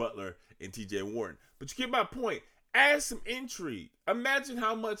and TJ Warren. But you get my point. Add some intrigue. Imagine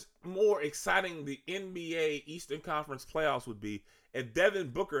how much more exciting the NBA Eastern Conference playoffs would be if Devin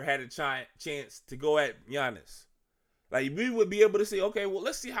Booker had a chance to go at Giannis. Like, we would be able to say, okay, well,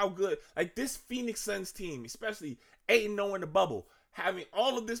 let's see how good, like this Phoenix Suns team, especially 8-0 in the bubble, having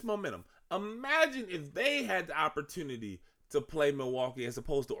all of this momentum. Imagine if they had the opportunity to play Milwaukee as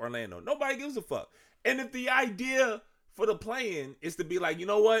opposed to Orlando. Nobody gives a fuck. And if the idea for the play-in is to be like, you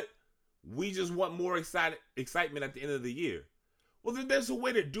know what? We just want more excitement at the end of the year. Well, then there's a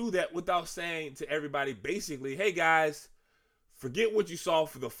way to do that without saying to everybody, basically, hey, guys, forget what you saw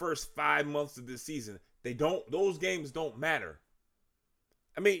for the first 5 months of this season. Those games don't matter.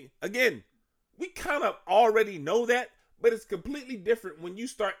 I mean, again, we kind of already know that, but it's completely different when you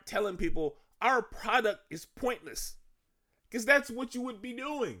start telling people our product is pointless. Because that's what you would be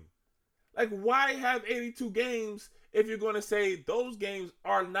doing. Like, why have 82 games if you're going to say those games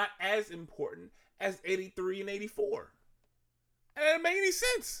are not as important as 83 and 84? And that doesn't make any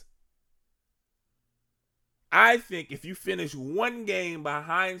sense. I think if you finish one game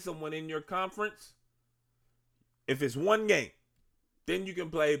behind someone in your conference, if it's one game, then you can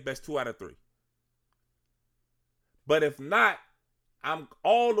play best 2 out of 3. But if not, I'm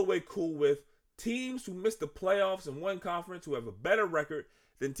all the way cool with teams who miss the playoffs in one conference who have a better record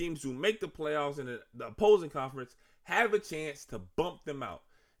than teams who make the playoffs in the opposing conference have a chance to bump them out.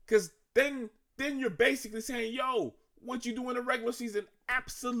 Because then you're basically saying, yo, what you do in the regular season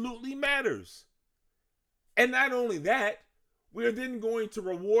absolutely matters. And not only that, we're then going to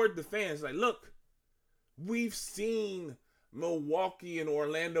reward the fans. Like, look, we've seen Milwaukee and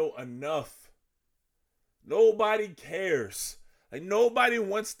Orlando enough. Nobody cares. Like, nobody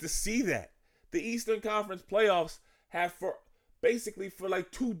wants to see that. The Eastern Conference playoffs have for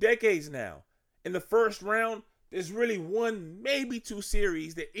like 2 decades now. In the first round, there's really 1, maybe 2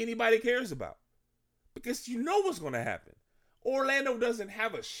 series that anybody cares about. Because you know what's going to happen. Orlando doesn't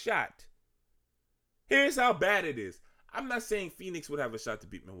have a shot. Here's how bad it is. I'm not saying Phoenix would have a shot to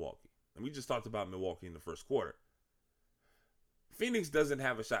beat Milwaukee. And we just talked about Milwaukee in the first quarter. Phoenix doesn't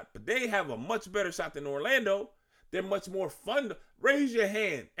have a shot, but they have a much better shot than Orlando. They're much more fun. Raise your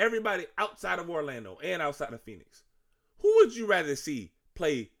hand, everybody outside of Orlando and outside of Phoenix. Who would you rather see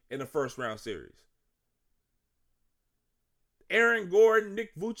play in the first round series? Aaron Gordon,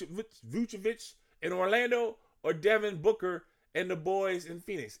 Nick Vucevic in Orlando, or Devin Booker and the boys in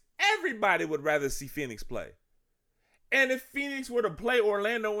Phoenix? Everybody would rather see Phoenix play. And if Phoenix were to play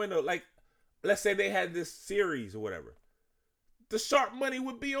Orlando in let's say they had this series or whatever, the sharp money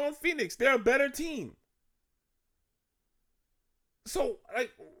would be on Phoenix. They're a better team. So,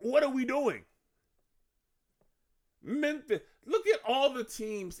 what are we doing? Memphis, Look at all the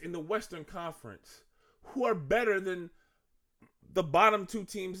teams in the Western Conference who are better than the bottom two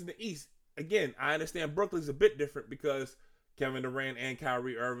teams in the East. Again, I understand Brooklyn's a bit different because Kevin Durant and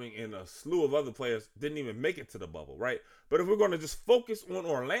Kyrie Irving and a slew of other players didn't even make it to the bubble, right? But if we're going to just focus on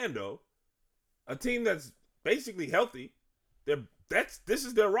Orlando, a team that's basically healthy, this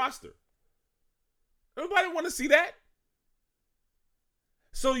is their roster. Everybody want to see that?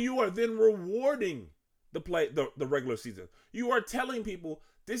 So you are then rewarding the regular season. You are telling people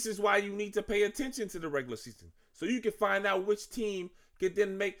this is why you need to pay attention to the regular season. So you can find out which team can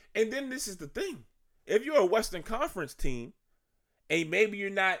then make. And then this is the thing. If you're a Western Conference team, and maybe you're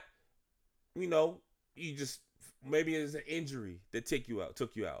not, maybe it's an injury that took you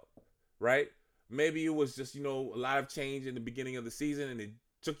out, right? Maybe it was just, a lot of change in the beginning of the season and it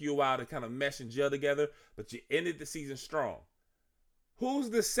took you a while to kind of mesh and gel together, but you ended the season strong. Who's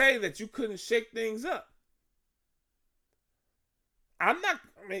to say that you couldn't shake things up? I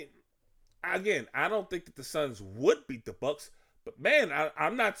don't think that the Suns would beat the Bucks, but man,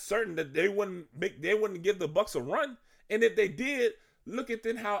 I'm not certain that they wouldn't give the Bucks a run. And if they did, look at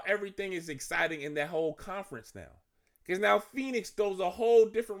then how everything is exciting in that whole conference now. Because now Phoenix throws a whole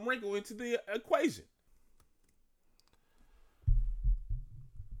different wrinkle into the equation.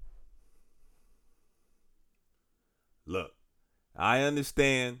 Look, I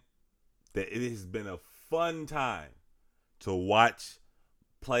understand that it has been a fun time to watch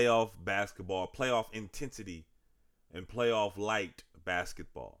playoff basketball, playoff intensity, and playoff light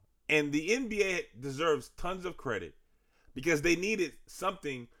basketball. And the NBA deserves tons of credit because they needed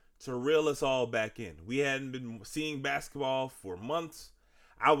something to reel us all back in. We hadn't been seeing basketball for months.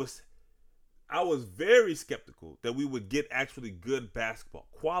 I was very skeptical that we would get actually good basketball,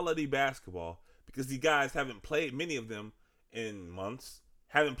 quality basketball, because these guys haven't played, many of them, in months,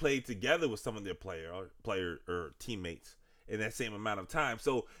 haven't played together with some of their player or teammates in that same amount of time.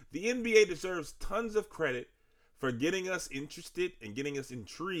 So the NBA deserves tons of credit for getting us interested and getting us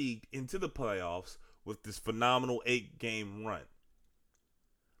intrigued into the playoffs with this phenomenal 8-game run.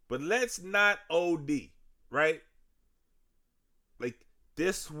 But let's not OD, right? Like,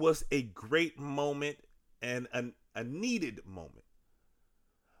 this was a great moment and a needed moment.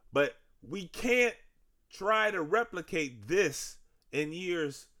 But we can't try to replicate this in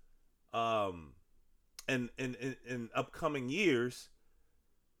years, in upcoming years,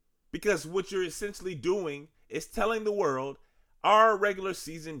 because what you're essentially doing is telling the world our regular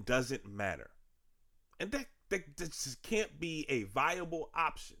season doesn't matter. And that just can't be a viable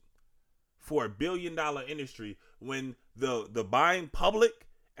option for a billion-dollar industry when the buying public,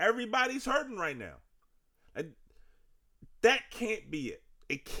 everybody's hurting right now. And that can't be it.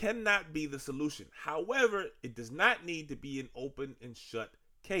 It cannot be the solution. However, it does not need to be an open and shut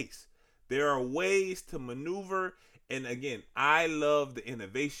case. There are ways to maneuver. And again, I love the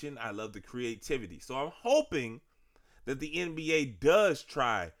innovation. I love the creativity. So I'm hoping that the NBA does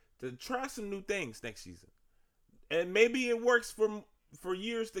try some new things next season. And maybe it works for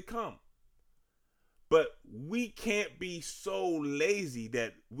years to come. But we can't be so lazy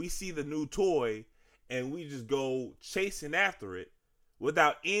that we see the new toy and we just go chasing after it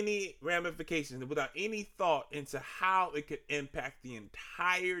without any ramifications, without any thought into how it could impact the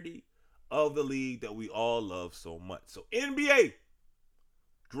entirety of the league that we all love so much. So NBA,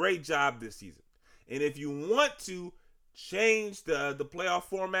 great job this season. And if you want to change the playoff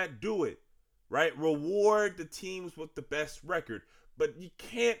format, do it, right? Reward the teams with the best record. But you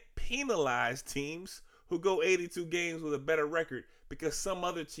can't penalize teams who go 82 games with a better record because some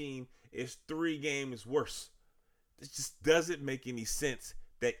other team is 3 games worse. It just doesn't make any sense.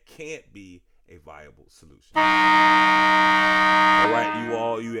 That can't be a viable solution. All right, you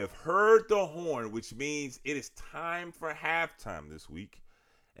all, you have heard the horn, which means it is time for halftime this week.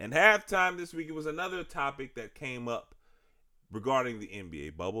 And halftime this week, it was another topic that came up regarding the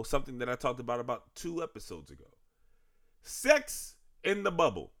NBA bubble, something that I talked about 2 episodes ago. Sex in the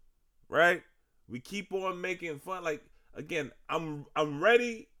bubble, right? We keep on making fun. Like, again, I'm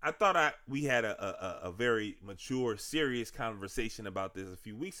ready. I thought we had a very mature, serious conversation about this a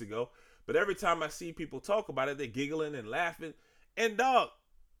few weeks ago. But every time I see people talk about it, they're giggling and laughing. And dog,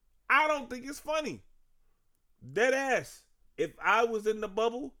 I don't think it's funny. Dead ass. If I was in the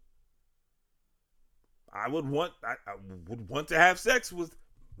bubble, I would want to have sex with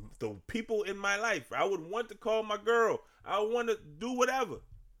the people in my life. I would want to call my girl. I would want to do whatever.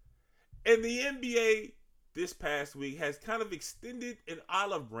 And the NBA this past week has kind of extended an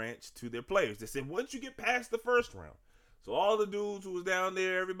olive branch to their players. They said, once you get past the first round, so all the dudes who was down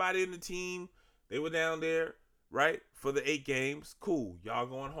there, everybody in the team, they were down there, right, for the 8 games. Cool, y'all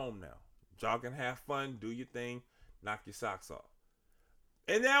going home now. Y'all can have fun, do your thing. knock your socks off.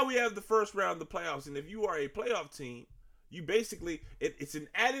 And now we have the first round of the playoffs. And if you are a playoff team, you basically, it's an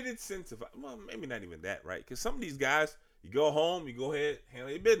added incentive. Well, maybe not even that, right? Because some of these guys, you go home, you go ahead, handle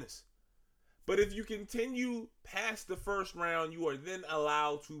your business. But if you continue past the first round, you are then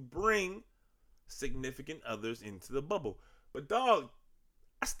allowed to bring significant others into the bubble. But dog,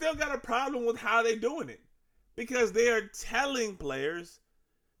 I still got a problem with how they're doing it. Because they are telling players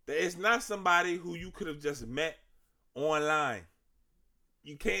that it's not somebody who you could have just met online.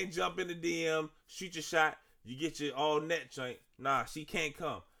 You can't jump in the DM, shoot your shot, you get your all net joint. Nah, she can't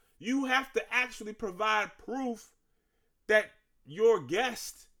come. You have to actually provide proof that your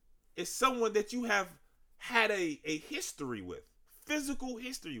guest is someone that you have had a history with, physical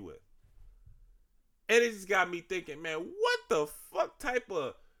history with. And it just got me thinking, man, what the fuck type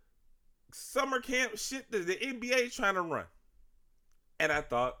of summer camp shit is the NBA trying to run? And I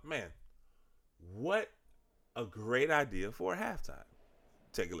thought, man, what a great idea for a halftime.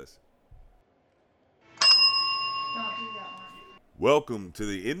 Take a listen. Welcome to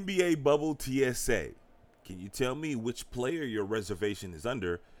the NBA Bubble TSA. Can you tell me which player your reservation is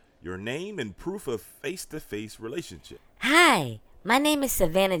under, your name, and proof of face-to-face relationship? Hi, my name is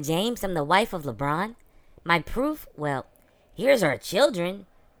Savannah James. I'm the wife of LeBron. My proof? Well, here's our children.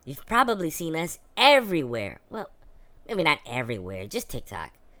 You've probably seen us everywhere. Well, maybe not everywhere, just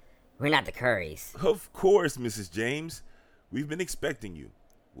TikTok. We're not the Currys. Of course, Mrs. James. We've been expecting you.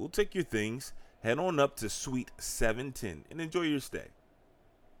 We'll take your things, head on up to Suite 710, and enjoy your stay.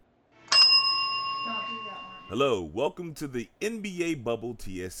 Hello, welcome to the NBA Bubble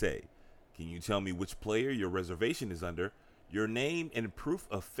TSA. Can you tell me which player your reservation is under, your name, and proof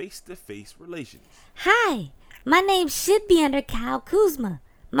of face-to-face relations? Hi, my name should be under Kyle Kuzma.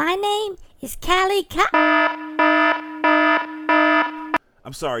 My name is Callie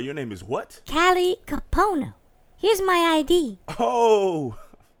I'm sorry, your name is what? Callie Capono. Here's my ID. Oh,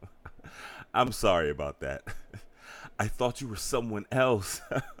 I'm sorry about that. I thought you were someone else.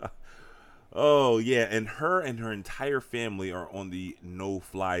 Oh, yeah, and her entire family are on the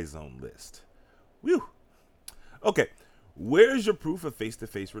no-fly zone list. Whew. Okay, where's your proof of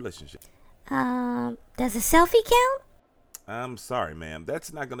face-to-face relationship? Does a selfie count? I'm sorry, ma'am.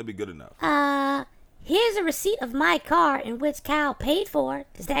 That's not going to be good enough. Here's a receipt of my car in which Kyle paid for.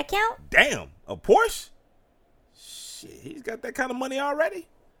 Does that count? Damn, a Porsche? Shit, he's got that kind of money already?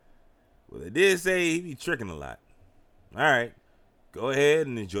 Well, they did say he be tricking a lot. All right, go ahead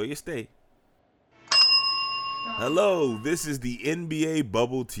and enjoy your stay. Hello, this is the NBA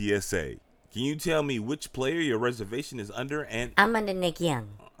Bubble TSA. Can you tell me which player your reservation is under and... I'm under Nick Young.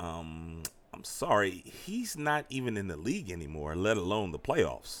 I'm sorry, he's not even in the league anymore, let alone the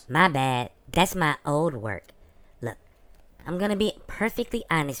playoffs. My bad. That's my old work. Look, I'm gonna be perfectly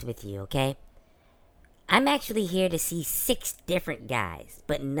honest with you, okay? I'm actually here to see 6 different guys,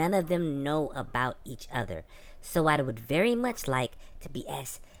 but none of them know about each other. So I would very much like to be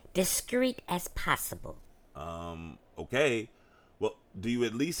as discreet as possible. Okay. Well, do you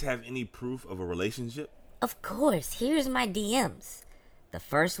at least have any proof of a relationship? Of course. Here's my DMs. The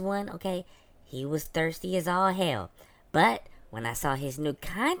first one, okay, he was thirsty as all hell. But when I saw his new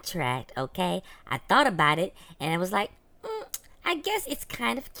contract, okay, I thought about it and I was like, I guess it's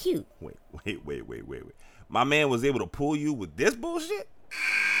kind of cute. Wait. My man was able to pull you with this bullshit?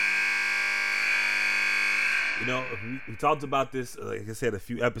 You know, we talked about this, like I said, a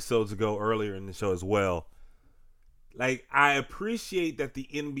few episodes ago earlier in the show as well. Like, I appreciate that the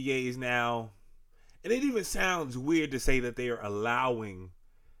NBA is now, and it even sounds weird to say that they are allowing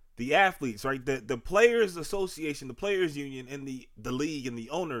the athletes, right? The Players Association, the Players Union, and the league and the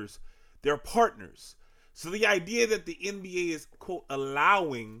owners, they're partners. So the idea that the NBA is, quote,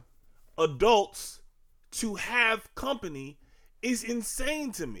 allowing adults to have company is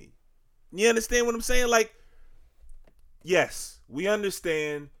insane to me. You understand what I'm saying? Like, yes, we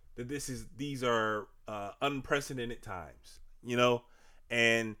understand that these are unprecedented times, you know,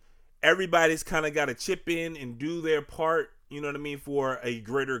 and everybody's kind of got to chip in and do their part, you know what I mean, for a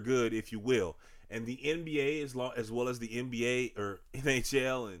greater good, if you will. And the NBA, as well as the NBA or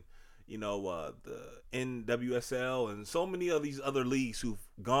NHL and, you know, the NWSL and so many of these other leagues who've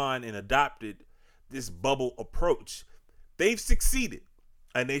gone and adopted this bubble approach, they've succeeded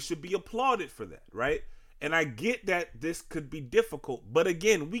and they should be applauded for that, right? And I get that this could be difficult, but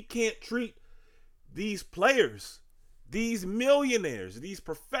again, we can't treat these players, these millionaires, these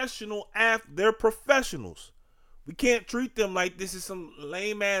they're professionals. We can't treat them like this is some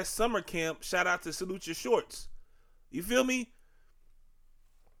lame ass summer camp. Shout out to Salute Your Shorts. You feel me?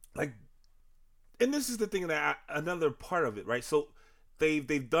 Like, and this is the thing that another part of it, right? So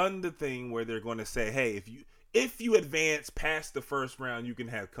they've done the thing where they're going to say, hey, if you advance past the first round, you can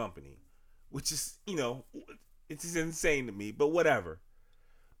have company, which is, it's just insane to me, but whatever.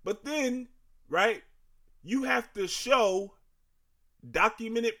 But then, right, you have to show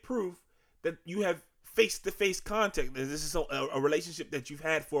documented proof that you have face-to-face contact. This is a relationship that you've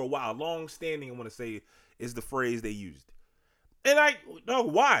had for a while, long-standing, I want to say, is the phrase they used. And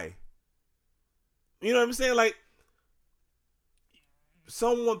why? You know what I'm saying? Like,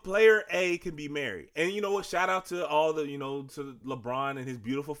 player A can be married. And you know what? Shout out to all the, to LeBron and his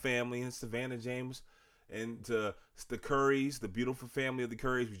beautiful family and Savannah James and to the Currys, the beautiful family of the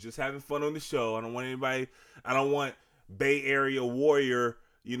Currys. We're just having fun on the show. I don't want Bay Area Warrior,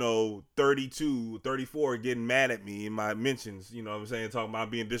 32, 34 getting mad at me in my mentions, you know what I'm saying? Talking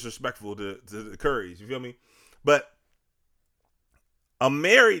about being disrespectful to the Currys. You feel me? But a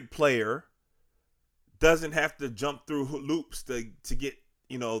married player doesn't have to jump through loops to get,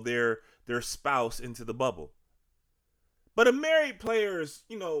 their spouse into the bubble. But a married player's,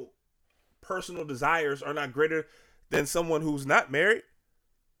 personal desires are not greater than someone who's not married.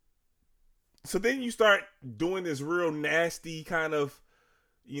 So then you start doing this real nasty kind of,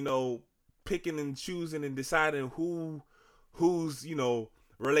 picking and choosing and deciding whose,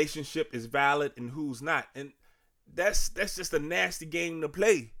 relationship is valid and who's not. And that's just a nasty game to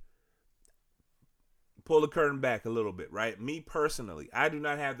play. Pull the curtain back a little bit, right? Me personally, I do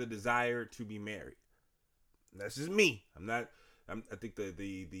not have the desire to be married. That's just me. I think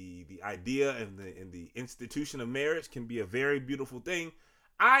the idea and the institution of marriage can be a very beautiful thing.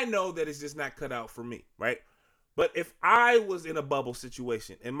 I know that it's just not cut out for me, right? But if I was in a bubble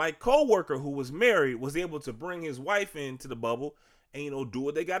situation and my coworker who was married was able to bring his wife into the bubble and, do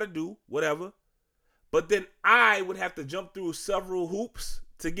what they got to do, whatever. But then I would have to jump through several hoops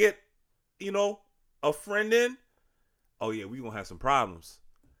to get, a friend in. Oh yeah, we gonna have some problems.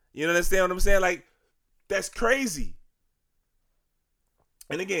 You understand what I'm saying? Like, that's crazy.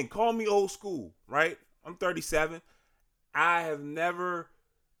 And again, call me old school, right? I'm 37. I have never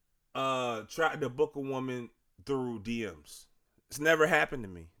tried to book a woman through DMs. It's never happened to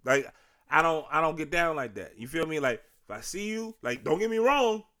me. Like, I don't get down like that. You feel me? Like, if I see you, like, don't get me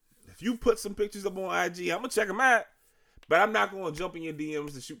wrong. If you put some pictures up on IG, I'm gonna check them out. But I'm not gonna jump in your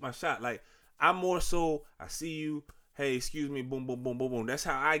DMs to shoot my shot. Like, I'm more so, I see you, hey, excuse me, boom, boom, boom, boom, boom. That's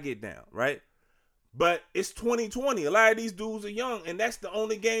how I get down, right? But it's 2020. A lot of these dudes are young, and that's the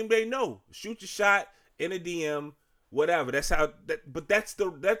only game they know. Shoot your shot in a DM, whatever. That's in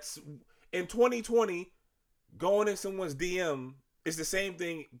 2020, going in someone's DM is the same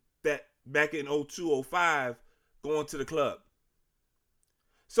thing that back in 02, 05, going to the club.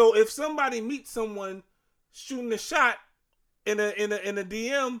 So if somebody meets someone shooting a shot in a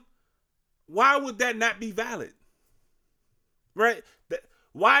DM, why would that not be valid? Right?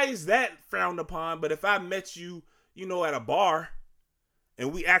 Why is that frowned upon? But if I met you, at a bar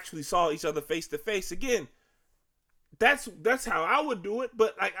and we actually saw each other face to face, again, that's how I would do it.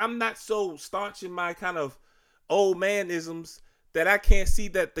 But like, I'm not so staunch in my kind of old manisms that I can't see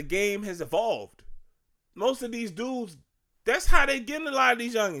that the game has evolved. Most of these dudes, that's how they get in a lot of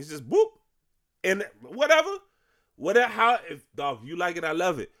these youngins. Just boop. And whatever, if you like it, I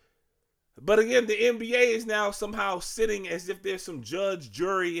love it. But again, the NBA is now somehow sitting as if there's some judge,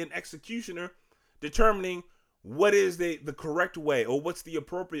 jury, and executioner determining what is the correct way, or what's the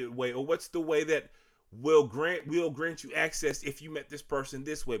appropriate way, or what's the way that will grant you access if you met this person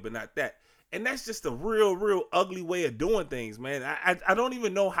this way, but not that. And that's just a real ugly way of doing things, man. I don't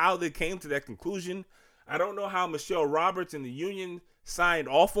even know how they came to that conclusion. I don't know how Michelle Roberts and the union signed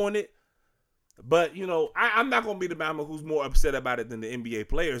off on it. But, I'm not going to be the mama who's more upset about it than the NBA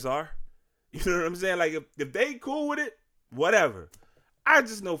players are. You know what I'm saying? Like, if they cool with it, whatever. I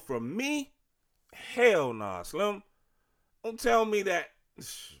just know from me, hell nah, Slim. Don't tell me that,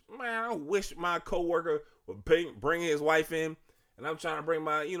 man, I wish my coworker would bring his wife in, and I'm trying to bring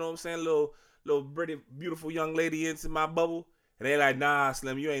my, little pretty, beautiful young lady into my bubble, and they're like, nah,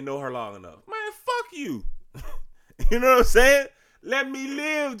 Slim, you ain't know her long enough. Man, fuck you. You know what I'm saying? Let me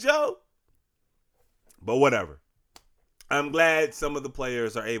live, Joe. But whatever. I'm glad some of the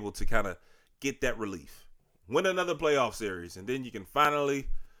players are able to kind of get that relief. Win another playoff series, and then you can finally,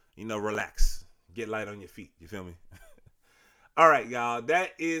 relax. Get light on your feet. You feel me? All right, y'all.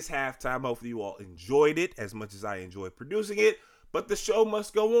 That is halftime. Hopefully you all enjoyed it as much as I enjoyed producing it. But the show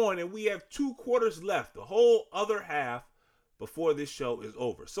must go on, and we have 2 quarters left, the whole other half, before this show is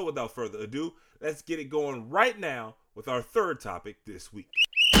over. So without further ado, let's get it going right now with our third topic this week.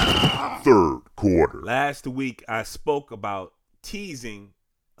 Third quarter. Last week, I spoke about teasing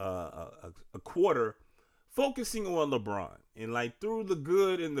a quarter, focusing on LeBron. And like, through the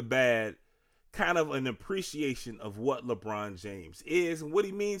good and the bad, kind of an appreciation of what LeBron James is and what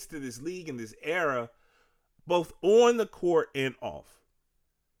he means to this league and this era, both on the court and off.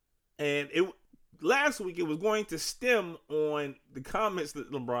 And last week it was going to stem on the comments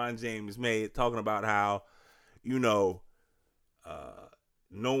that LeBron James made talking about how, no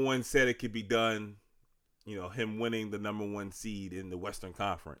one said it could be done, him winning the number 1 seed in the Western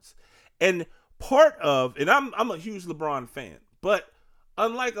Conference. And I'm a huge LeBron fan, but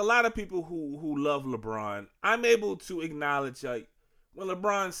unlike a lot of people who love LeBron, I'm able to acknowledge like when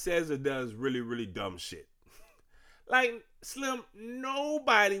LeBron says or does really, really dumb shit. Like, Slim,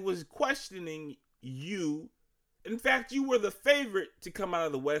 nobody was questioning you. In fact, you were the favorite to come out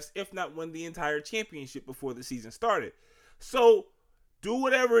of the West, if not win the entire championship before the season started. So do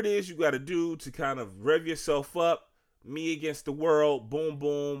whatever it is you got to do to kind of rev yourself up, me against the world, boom,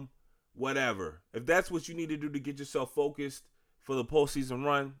 boom, whatever. If that's what you need to do to get yourself focused for the postseason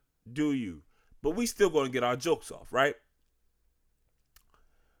run, do you. But we still going to get our jokes off, right?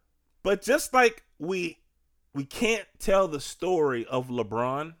 But just like we can't tell the story of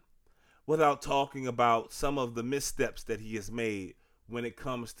LeBron without talking about some of the missteps that he has made when it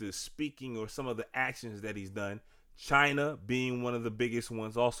comes to speaking or some of the actions that he's done, China being one of the biggest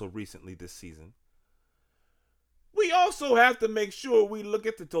ones also recently this season. We also have to make sure we look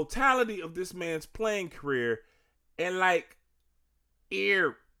at the totality of this man's playing career and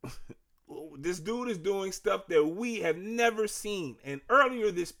this dude is doing stuff that we have never seen. And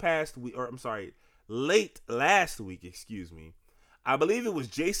earlier this past week, late last week, I believe it was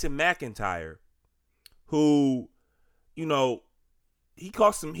Jason McIntyre who, he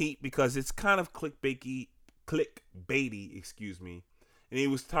caught some heat because it's kind of clickbaity, and he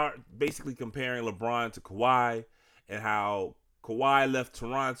was basically comparing LeBron to Kawhi and how Kawhi left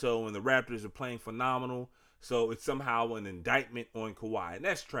Toronto and the Raptors are playing phenomenal. So it's somehow an indictment on Kawhi, and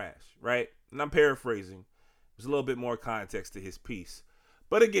that's trash, right? And I'm paraphrasing. There's a little bit more context to his piece.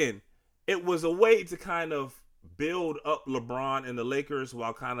 But again, it was a way to kind of build up LeBron and the Lakers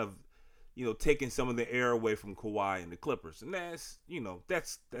while kind of, taking some of the air away from Kawhi and the Clippers. And that's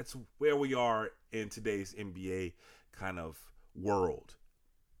where we are in today's NBA kind of world.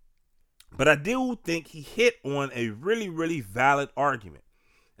 But I do think he hit on a really, really valid argument.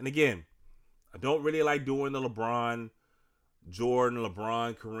 And again, I don't really like doing the LeBron, Jordan,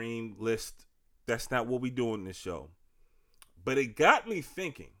 LeBron, Kareem list. That's not what we do in this show. But it got me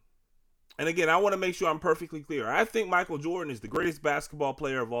thinking. And again, I want to make sure I'm perfectly clear. I think Michael Jordan is the greatest basketball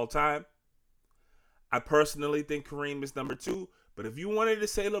player of all time. I personally think Kareem is number 2. But if you wanted to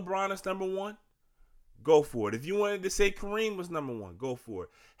say LeBron is number 1, go for it. If you wanted to say Kareem was number 1, go for it.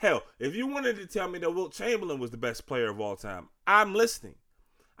 Hell, if you wanted to tell me that Wilt Chamberlain was the best player of all time, I'm listening.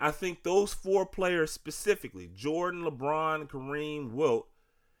 I think those 4 players specifically, Jordan, LeBron, Kareem, Wilt,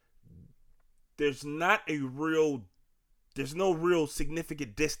 there's no real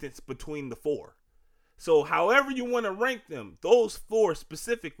significant distance between the 4. So however you want to rank them, those 4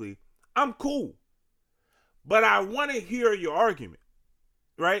 specifically, I'm cool. But I want to hear your argument,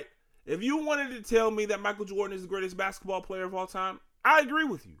 right? If you wanted to tell me that Michael Jordan is the greatest basketball player of all time, I agree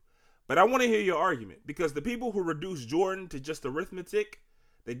with you. But I want to hear your argument because the people who reduce Jordan to just arithmetic,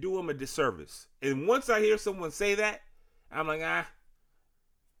 they do him a disservice. And once I hear someone say that, I'm like,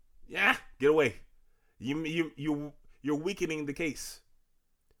 get away. You're weakening the case.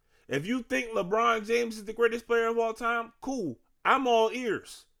 If you think LeBron James is the greatest player of all time, cool. I'm all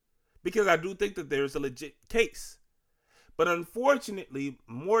ears because I do think that there's a legit case. But unfortunately,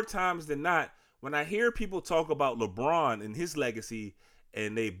 more times than not, when I hear people talk about LeBron and his legacy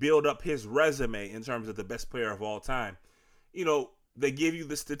and they build up his resume in terms of the best player of all time, they give you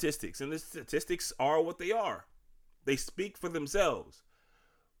the statistics, and the statistics are what they are. They speak for themselves.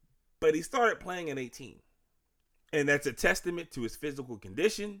 But he started playing at 18. And that's a testament to his physical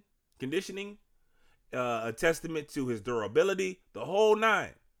conditioning, a testament to his durability, the whole 9.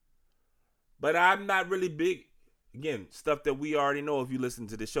 But I'm not really big, again, stuff that we already know if you listen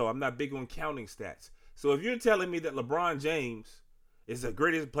to the show. I'm not big on counting stats. So if you're telling me that LeBron James is the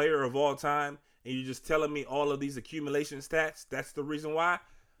greatest player of all time, and you're just telling me all of these accumulation stats, that's the reason why,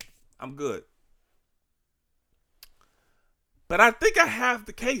 I'm good. But I think I have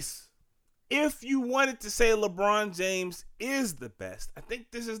the case. If you wanted to say LeBron James is the best, I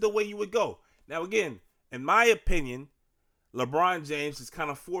think this is the way you would go. Now, again, in my opinion, LeBron James has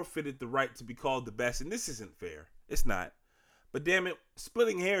kind of forfeited the right to be called the best, and this isn't fair. It's not. But damn it,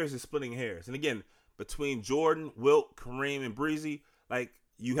 splitting hairs is splitting hairs. And again, between Jordan, Wilt, Kareem, and Breezy,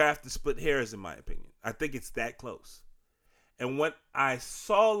 you have to split hairs in my opinion. I think it's that close. And what I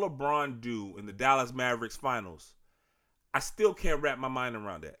saw LeBron do in the Dallas Mavericks finals, I still can't wrap my mind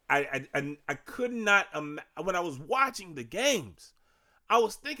around that. I could not when I was watching the games, I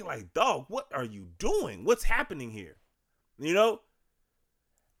was thinking like, dog, what are you doing? What's happening here? You know?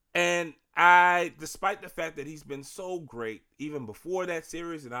 And despite the fact that he's been so great, even before that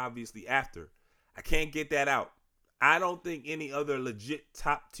series and obviously after, I can't get that out. I don't think any other legit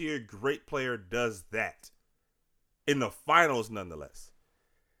top tier great player does that. In the finals, nonetheless.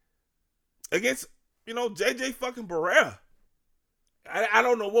 Against, JJ fucking Barea. I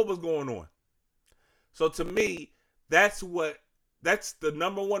don't know what was going on. So to me, that's the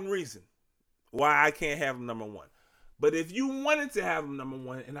number one reason why I can't have him number one. But if you wanted to have him number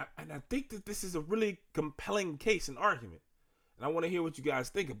one, and I think that this is a really compelling case and argument, and I want to hear what you guys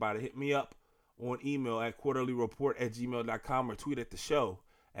think about it, hit me up on email at quarterlyreport@gmail.com or tweet at the show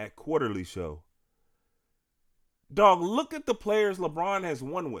at quarterlyshow. Dog, look at the players LeBron has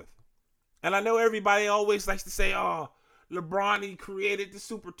won with. And I know everybody always likes to say, oh, LeBron, he created the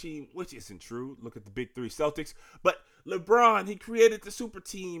super team, which isn't true. Look at the big three Celtics. But LeBron, he created the super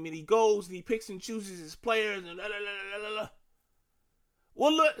team, and he goes and he picks and chooses his players and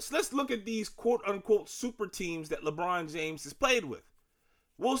Well, let's look at these quote-unquote super teams that LeBron James has played with.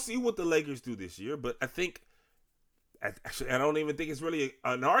 We'll see what the Lakers do this year, but I don't even think it's really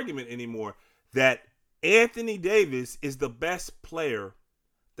an argument anymore that Anthony Davis is the best player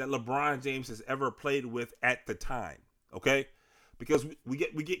that LeBron James has ever played with at the time, okay? Because we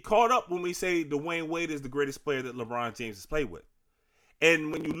get caught up when we say Dwayne Wade is the greatest player that LeBron James has played with.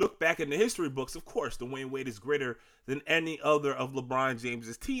 And when you look back in the history books, of course, Dwayne Wade is greater than any other of LeBron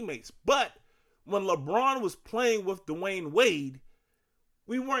James's teammates. But when LeBron was playing with Dwayne Wade,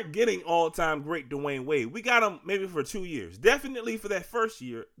 we weren't getting all-time great Dwayne Wade. We got him maybe for 2 years. Definitely for that first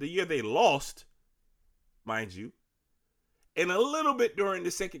year, the year they lost, mind you, and a little bit during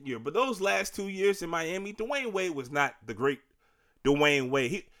the second year. But those last 2 years in Miami, Dwayne Wade was not the great Dwayne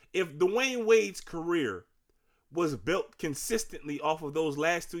Wade. If Dwayne Wade's career was built consistently off of those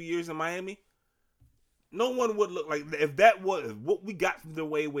last 2 years in Miami, no one would look like, if that was what we got from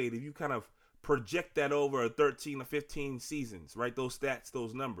Dwayne Wade, if you kind of project that over a 13 or 15 seasons, right? Those stats,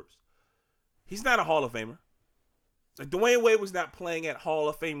 those numbers. He's not a Hall of Famer. Like Dwayne Wade was not playing at Hall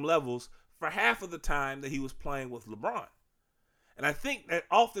of Fame levels for half of the time that he was playing with LeBron. And I think that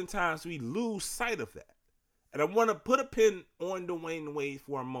oftentimes we lose sight of that. And I want to put a pin on Dwayne Wade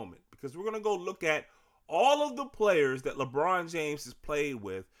for a moment because we're going to go look at all of the players that LeBron James has played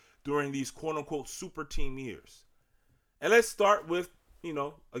with during these quote-unquote super team years. And let's start with,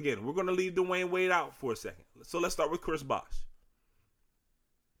 again, we're going to leave Dwayne Wade out for a second. So let's start with Chris Bosh.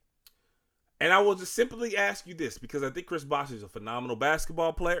 And I will just simply ask you this because I think Chris Bosh is a phenomenal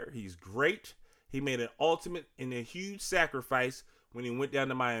basketball player. He's great. He made an ultimate and a huge sacrifice when he went down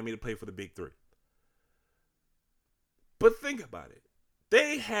to Miami to play for the Big Three. But think about it.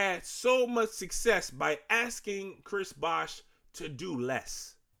 They had so much success by asking Chris Bosh to do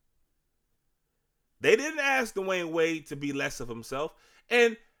less. They didn't ask Dwayne Wade to be less of himself.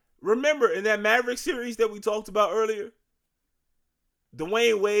 And remember, in that Maverick series that we talked about earlier,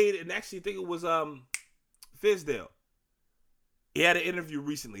 Dwayne Wade, and actually I think it was Fizdale, he had an interview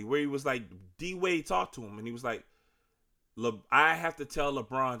recently where he was like, D. Wade talked to him, and he was like, I have to tell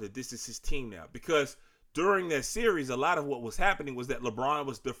LeBron that this is his team now. Because during that series, a lot of what was happening was that LeBron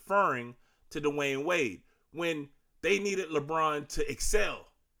was deferring to Dwayne Wade when they needed LeBron to excel.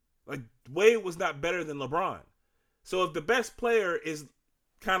 Like, Wade was not better than LeBron. So if the best player is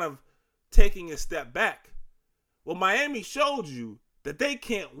kind of taking a step back, well, Miami showed you that they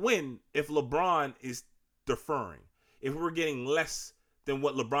can't win if LeBron is deferring, if we're getting less than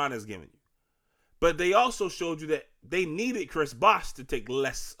what LeBron has given you. But they also showed you that they needed Chris Bosh to take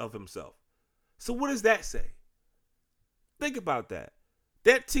less of himself. So what does that say? Think about that.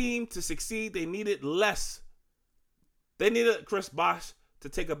 That team, to succeed, they needed less. They needed Chris Bosh to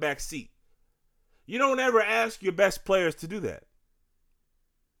take a back seat. You don't ever ask your best players to do that.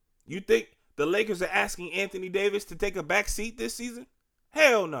 You think the Lakers are asking Anthony Davis to take a back seat this season?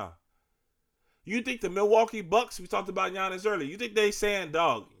 Hell no. You think the Milwaukee Bucks, we talked about Giannis earlier, you think they saying,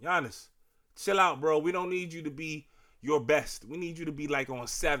 dog, Giannis, chill out, bro. We don't need you to be your best. We need you to be like on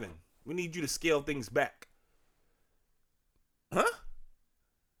 7. We need you to scale things back. Huh?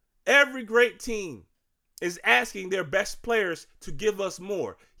 Every great team is asking their best players to give us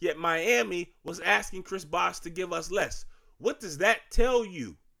more. Yet Miami was asking Chris Bosh to give us less. What does that tell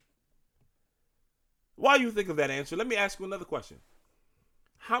you? While you think of that answer, let me ask you another question.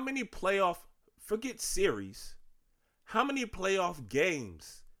 How many forget series, how many playoff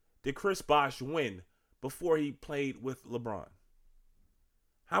games did Chris Bosh win before he played with LeBron?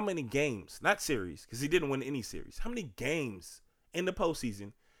 how many games, not series, because he didn't win any series, how many games in the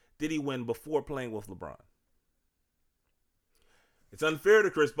postseason did he win before playing with LeBron? It's unfair to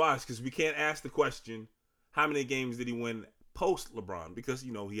Chris Bosh because we can't ask the question, how many games did he win post LeBron? Because,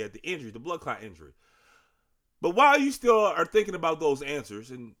 you know, he had the injury, the blood clot injury. But while you still are thinking about those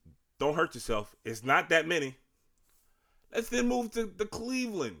answers, and don't hurt yourself, it's not that many. Let's then move to the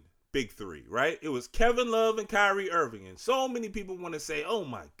Cleveland Big Three, right? It was Kevin Love and Kyrie Irving. And so many people want to say, oh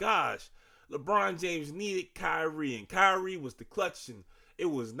my gosh, LeBron James needed Kyrie. And Kyrie was the clutch. And it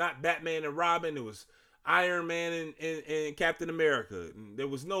was not Batman and Robin. It was Iron Man and Captain America. And there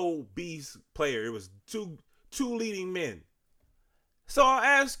was no beast player. It was two leading men. So I'll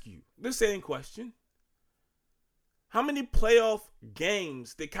ask you the same question. How many playoff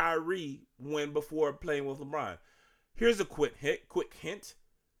games did Kyrie win before playing with LeBron? Here's a quick hint.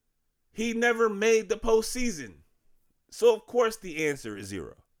 He never made the postseason. So, of course, the answer is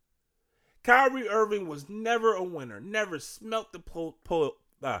 0. Kyrie Irving was never a winner, never smelt the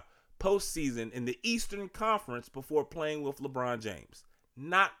postseason in the Eastern Conference before playing with LeBron James.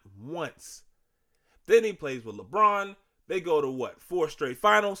 Not once. Then he plays with LeBron. They go to 4 straight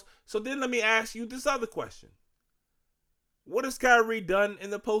finals. So then let me ask you this other question. What has Kyrie done in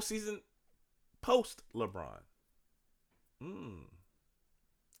the postseason post LeBron?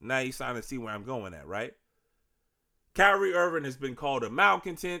 Now you're starting to see where I'm going at, right? Kyrie Irving has been called a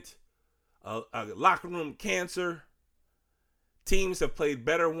malcontent, a locker room cancer. Teams have played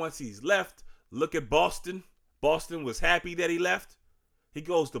better once he's left. Look at Boston. Boston was happy that he left. He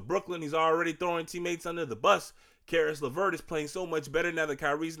goes to Brooklyn. He's already throwing teammates under the bus. Karis LeVert is playing so much better now that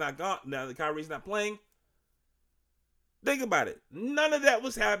Kyrie's not gone. Now that Kyrie's not playing. Think about it. None of that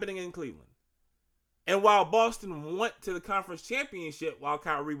was happening in Cleveland. And while Boston went to the conference championship while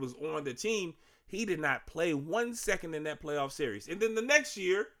Kyrie was on the team, he did not play 1 second in that playoff series. And then the next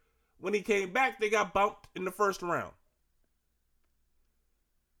year, when he came back, they got bumped in the first round.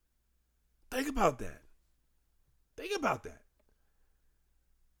 Think about that. Think about that.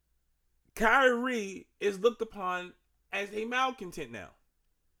 Kyrie is looked upon as a malcontent now.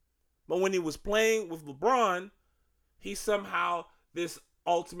 But when he was playing with LeBron, he's somehow this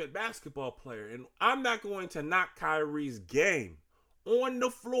ultimate basketball player. And I'm not going to knock Kyrie's game. On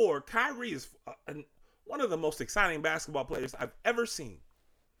the floor, Kyrie is one of the most exciting basketball players I've ever seen.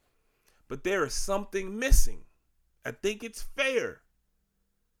 But there is something missing. I think it's fair.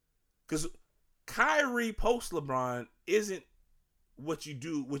 Because Kyrie post LeBron isn't what you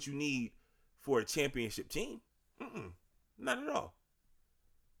need for a championship team. Not at all.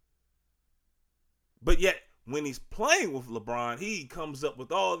 But yet, when he's playing with LeBron, he comes up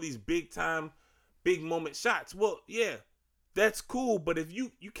with all these big moment shots. Well, yeah, that's cool. But if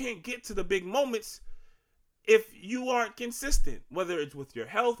you can't get to the big moments if you aren't consistent, whether it's with your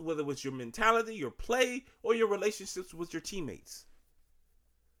health, whether it's your mentality, your play, or your relationships with your teammates.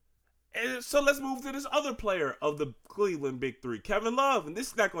 And so let's move to this other player of the Cleveland Big Three, Kevin Love. And this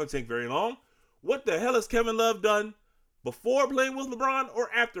is not going to take very long. What the hell has Kevin Love done before playing with LeBron or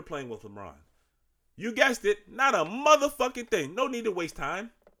after playing with LeBron? You guessed it, not a motherfucking thing. No need to waste time.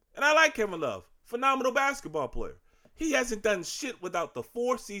 And I like Kevin Love. Phenomenal basketball player. He hasn't done shit without the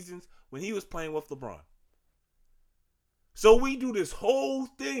 4 seasons when he was playing with LeBron. So we do this whole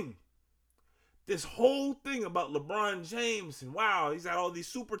thing about LeBron James and wow, he's got all these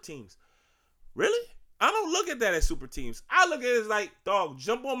super teams. Really? I don't look at that as super teams. I look at it as like, dog,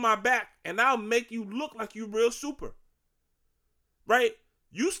 jump on my back and I'll make you look like you real super. Right?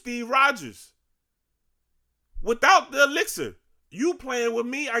 You Steve Rogers. Without the elixir, you playing with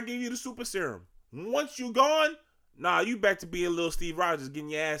me, I give you the super serum. Once you gone, you back to being little Steve Rogers getting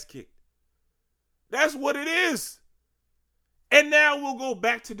your ass kicked. That's what it is. And now we'll go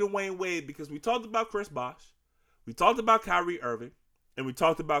back to Dwayne Wade because we talked about Chris Bosh, we talked about Kyrie Irving, and we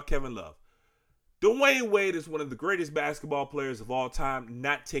talked about Kevin Love. Dwayne Wade is one of the greatest basketball players of all time,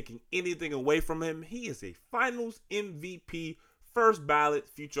 not taking anything away from him. He is a Finals MVP, first ballot,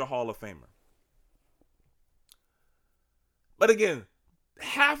 future Hall of Famer. But again,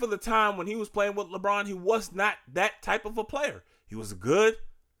 half of the time when he was playing with LeBron, he was not that type of a player. He was good,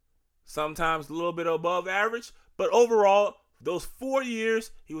 sometimes a little bit above average, but overall, those 4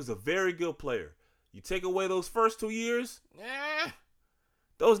 years, he was a very good player. You take away those first 2 years,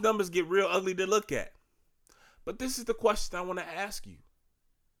 those numbers get real ugly to look at. But this is the question I want to ask you.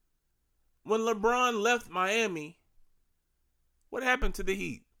 When LeBron left Miami, what happened to the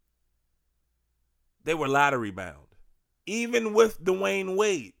Heat? They were lottery bound. Even with Dwayne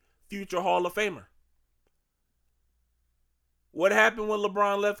Wade, future Hall of Famer. What happened when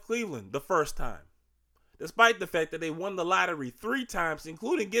LeBron left Cleveland the first time? despite the fact that they won the lottery 3 times,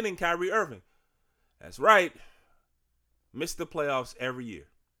 including getting Kyrie Irving. That's right. Missed the playoffs every year.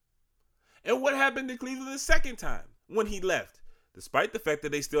 And what happened to Cleveland the second time when he left? Despite the fact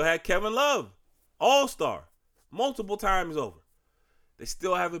that they still had Kevin Love, all-star, multiple times over. They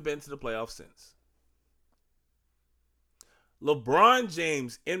still haven't been to the playoffs since. LeBron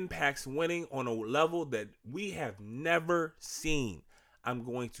James impacts winning on a level that we have never seen. I'm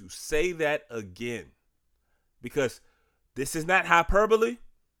going to say that again because this is not hyperbole.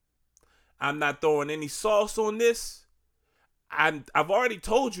 I'm not throwing any sauce on this. I've already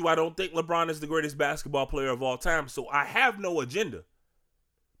told you I don't think LeBron is the greatest basketball player of all time, so I have no agenda.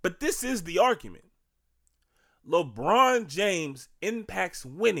 But this is the argument. LeBron James impacts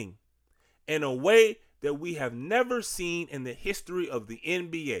winning in a way that we have never seen in the history of the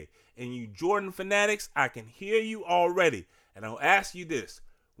NBA. And you Jordan fanatics, I can hear you already. And I'll ask you this.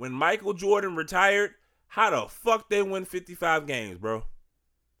 When Michael Jordan retired, how the fuck they win 55 games, bro?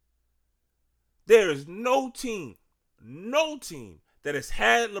 There is no team that has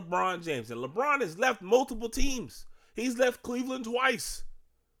had LeBron James. And LeBron has left multiple teams. He's left Cleveland twice.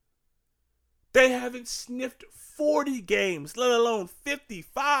 They haven't sniffed 40 games, let alone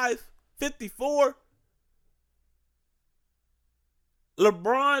 55, 54.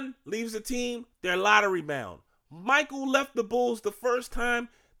 LeBron leaves a team, they're lottery bound. Michael left the Bulls the first time,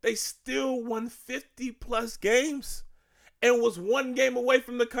 they still won 50 plus games and was 1 game away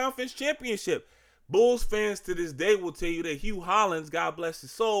from the conference championship. Bulls fans to this day will tell you that Hugh Hollins, God bless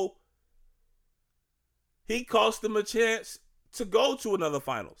his soul, he cost them a chance to go to another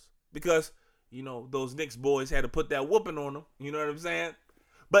finals because, you know, those Knicks boys had to put that whooping on them. You know what I'm saying?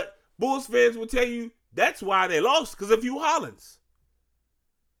 But Bulls fans will tell you that's why they lost, because of Hugh Hollins.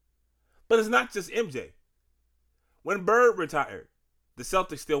 But it's not just MJ. When Bird retired, the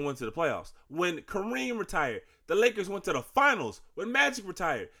Celtics still went to the playoffs. When Kareem retired, the Lakers went to the finals. When Magic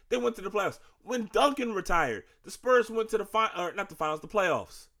retired, they went to the playoffs. When Duncan retired, the Spurs went to the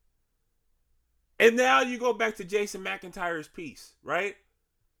playoffs. And now you go back to Jason McIntyre's piece, right?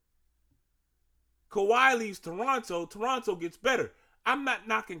 Kawhi leaves Toronto. Toronto gets better. I'm not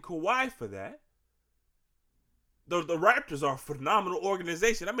knocking Kawhi for that. The Raptors are a phenomenal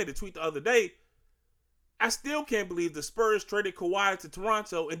organization. I made a tweet the other day. I still can't believe the Spurs traded Kawhi to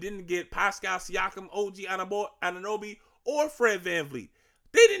Toronto and didn't get Pascal Siakam, OG Anunoby, or Fred VanVleet.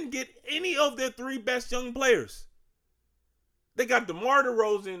 They didn't get any of their 3 best young players. They got DeMar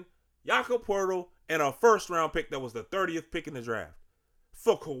DeRozan, Jakob Poeltl, and a first-round pick that was the 30th pick in the draft.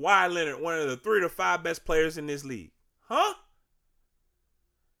 For Kawhi Leonard, one of the 3 to 5 best players in this league. Huh?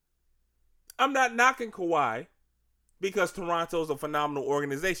 I'm not knocking Kawhi because Toronto's a phenomenal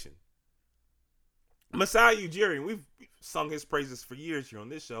organization. Masai Ujiri, we've sung his praises for years here on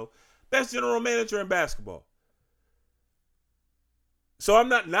this show. Best general manager in basketball. So I'm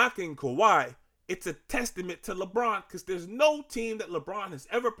not knocking Kawhi. It's a testament to LeBron because there's no team that LeBron has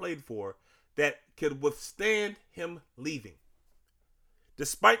ever played for that could withstand him leaving.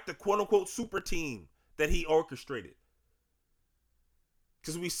 Despite the quote-unquote super team that he orchestrated.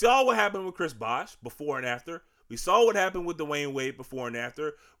 Because we saw what happened with Chris Bosh before and after. We saw what happened with Dwayne Wade before and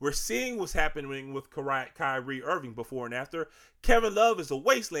after. We're seeing what's happening with Kyrie Irving before and after. Kevin Love is a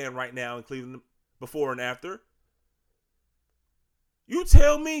wasteland right now in Cleveland before and after. You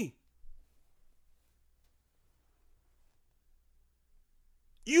tell me.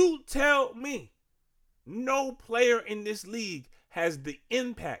 You tell me. No player in this league has the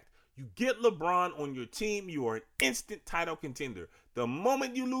impact. You get LeBron on your team, you are an instant title contender. The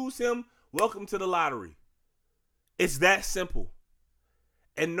moment you lose him, welcome to the lottery. It's that simple.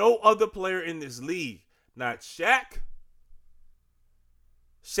 And no other player in this league, not Shaq.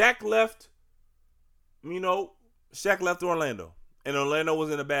 Shaq left Orlando. And Orlando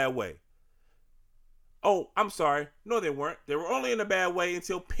was in a bad way. Oh, I'm sorry. No, they weren't. They were only in a bad way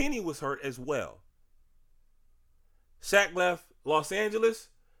until Penny was hurt as well. Shaq left Los Angeles.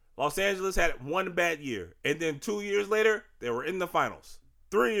 Los Angeles had 1 bad year. And then 2 years later, they were in the finals.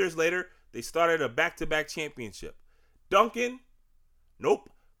 3 years later, they started a back-to-back championship. Duncan, nope.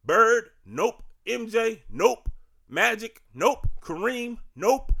 Bird, nope. MJ, nope. Magic, nope. Kareem,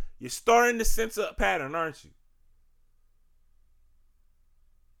 nope. You're starting to sense a pattern, aren't you?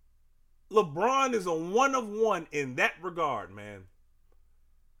 LeBron is a one of one in that regard, man.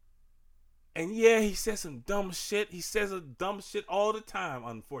 And yeah, he says some dumb shit. He says a dumb shit all the time,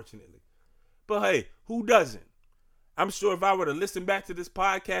 unfortunately. But hey, who doesn't? I'm sure if I were to listen back to this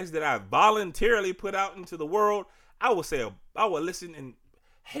podcast that I voluntarily put out into the world, I would listen and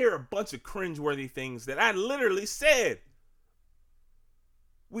hear a bunch of cringeworthy things that I literally said.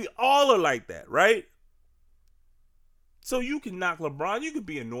 We all are like that, right? So you can knock LeBron. You can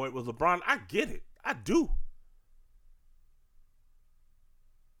be annoyed with LeBron. I get it. I do.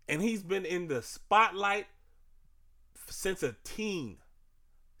 And he's been in the spotlight since a teen,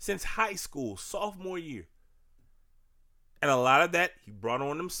 since high school, sophomore year. And a lot of that he brought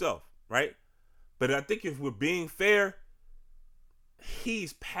on himself, right? But I think if we're being fair,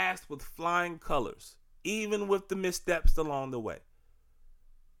 he's passed with flying colors, even with the missteps along the way.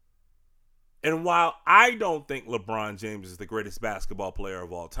 And while I don't think LeBron James is the greatest basketball player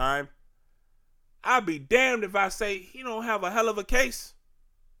of all time, I'd be damned if I say he don't have a hell of a case.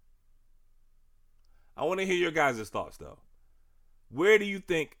 I want to hear your guys' thoughts, though. Where do you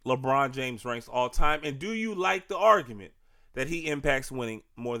think LeBron James ranks all time? And do you like the argument that he impacts winning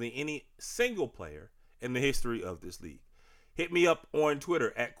more than any single player in the history of this league? Hit me up on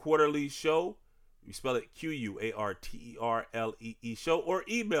Twitter at Quarterly Show. You spell it QUARTERLEE Show, or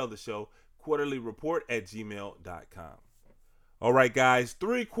email the show quarterlyreport@gmail.com. All right, guys,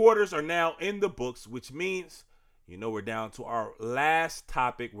 3 quarters are now in the books, which means, we're down to our last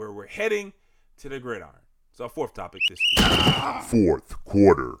topic where we're heading to the gridiron. It's our 4th topic this week. 4th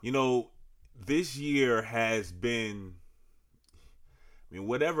quarter. This year has been,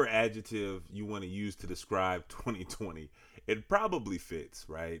 whatever adjective you want to use to describe 2020, it probably fits,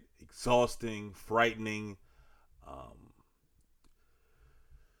 right? Exhausting, frightening,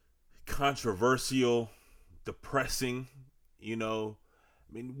 controversial, depressing,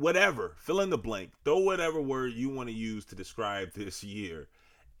 whatever. Fill in the blank. Throw whatever word you want to use to describe this year,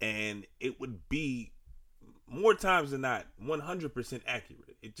 and it would be, more times than not, 100%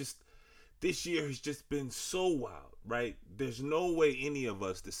 accurate. This year has just been so wild, right? There's no way any of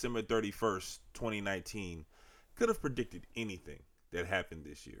us, December 31st, 2019, could have predicted anything that happened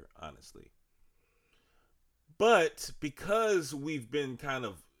this year, honestly. But because we've been kind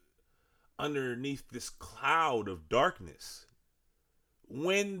of underneath this cloud of darkness,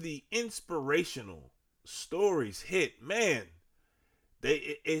 when the inspirational stories hit, man,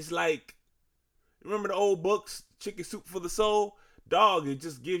 it's like, remember the old books, Chicken Soup for the Soul? Dog, it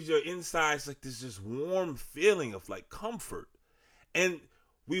just gives your insides like this just warm feeling of like comfort. And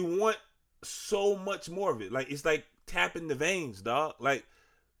we want so much more of it. Like, it's like tapping the veins, dog. Like,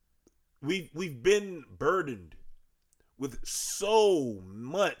 we've been burdened with so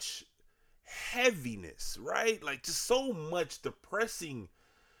much heaviness, right? Like, just so much depressing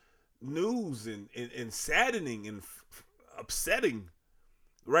news and saddening and upsetting,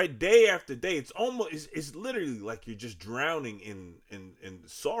 right? Day after day. It's literally like you're just drowning in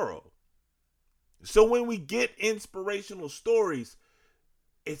sorrow. So when we get inspirational stories,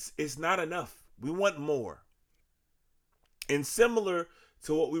 it's not enough. We want more. And similar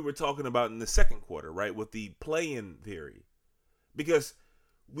to what we were talking about in the 2nd quarter, right, with the playin theory. Because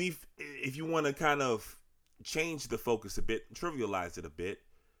if you want to kind of change the focus a bit, trivialize it a bit,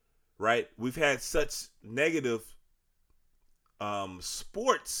 right? We've had such negative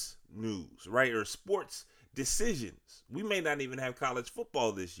sports news, right? Or sports decisions. We may not even have college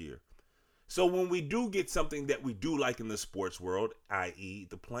football this year. So when we do get something that we do like in the sports world, i.e.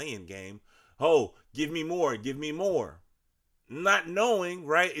 the playing game, give me more, give me more. Not knowing,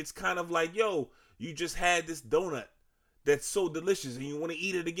 right? It's kind of like, you just had this donut that's so delicious and you want to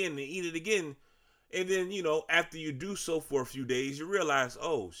eat it again and eat it again. And then, after you do so for a few days, you realize,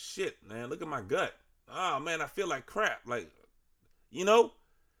 oh shit, man, look at my gut. Oh man, I feel like crap. Like,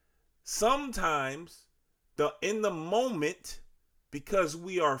 sometimes in the moment, because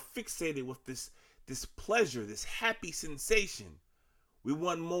we are fixated with this pleasure, this happy sensation, we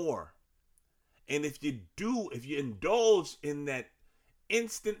want more. And if you indulge in that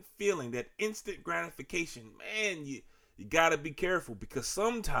instant feeling, that instant gratification, man, you got to be careful, because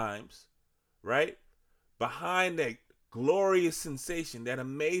sometimes, right, behind that glorious sensation, that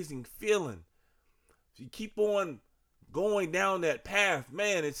amazing feeling, if you keep on going down that path,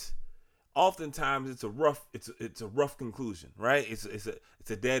 man, oftentimes it's a rough conclusion, right? It's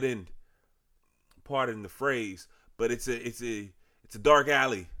a dead end. Pardon the phrase, but it's a dark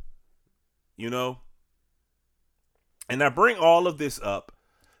alley, And I bring all of this up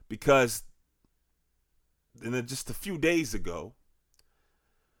because just a few days ago,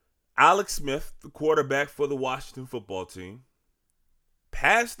 Alex Smith, the quarterback for the Washington football team,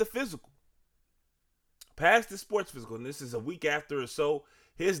 passed the physical. Passed the sports physical. And this is a week after or so.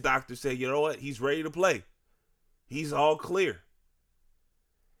 His doctor said, you know what? He's ready to play. He's all clear.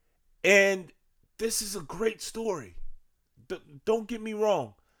 And this is a great story. Don't get me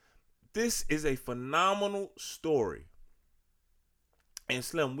wrong. This is a phenomenal story. And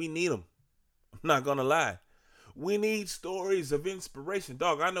Slim, we need them. I'm not going to lie. We need stories of inspiration.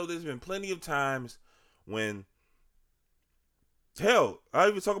 Dog, I know there's been plenty of times when Hell, I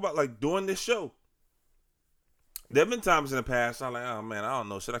even talk about like doing this show. There have been times in the past I'm like, oh man, I don't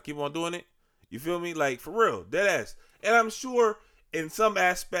know. Should I keep on doing it? You feel me? Like, for real, dead ass. And I'm sure in some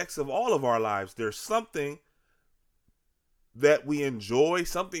aspects of all of our lives, there's something that we enjoy,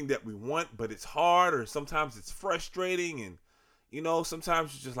 something that we want, but it's hard, or sometimes it's frustrating. And,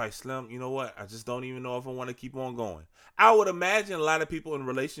 sometimes you're just like, Slim, you know what? I just don't even know if I want to keep on going. I would imagine a lot of people in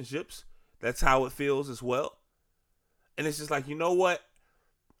relationships, that's how it feels as well. And it's just like, you know what?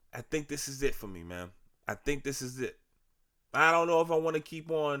 I think this is it for me, man. I think this is it. I don't know if I want to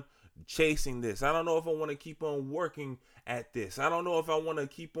keep on chasing this. I don't know if I want to keep on working at this. I don't know if I want to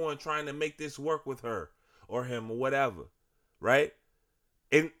keep on trying to make this work with her or him or whatever. Right?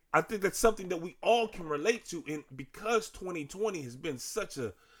 And I think that's something that we all can relate to. And because 2020 has been such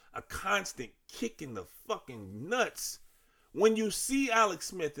a constant kick in the fucking nuts, when you see Alex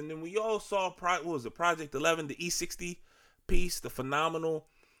Smith, and then we all saw, Project 11, the E60 piece, the phenomenal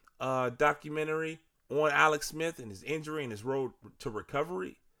documentary on Alex Smith and his injury and his road to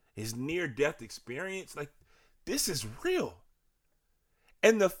recovery, his near-death experience. Like, this is real.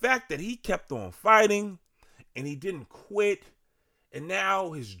 And the fact that he kept on fighting and he didn't quit, and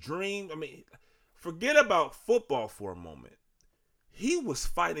now his dream, forget about football for a moment. He was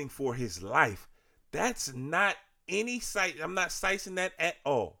fighting for his life. That's not any sight. I'm not sizing that at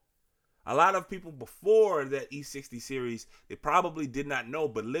all. A lot of people before that E60 series, they probably did not know,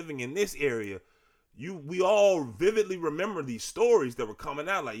 but living in this area, we all vividly remember these stories that were coming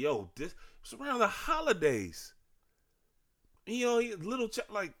out. Like, yo, this was around the holidays.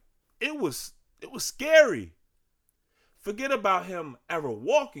 Like, it was scary. Forget about him ever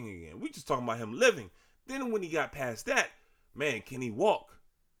walking again. We just talking about him living. Then when he got past that, man, can he walk?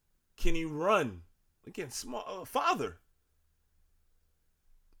 Can he run? Again, small father.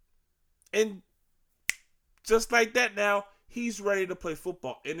 And just like that now, he's ready to play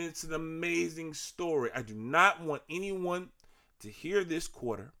football. And it's an amazing story. I do not want anyone to hear this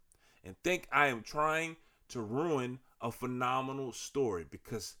quarter and think I am trying to ruin a phenomenal story,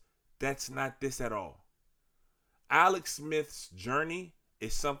 because that's not this at all. Alex Smith's journey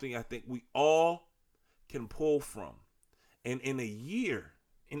is something I think we all can pull from. And in a year,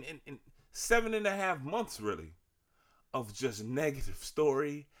 in 7.5 months really, of just negative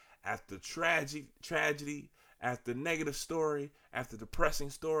story after tragedy, after negative story, after depressing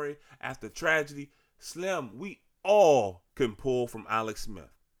story, after tragedy, Slim, we all can pull from Alex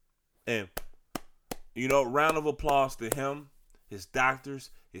Smith. And, round of applause to him, his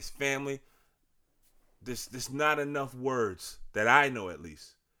doctors, his family. There's not enough words that I know, at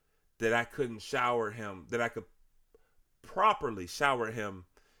least, that I couldn't shower him, that I could properly shower him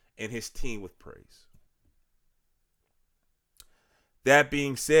and his team with praise. That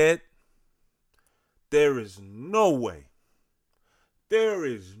being said, there is no way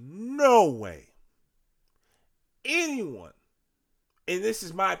anyone, and this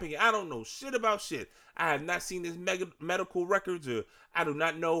is my opinion, I don't know shit about shit. I have not seen his medical records, or I do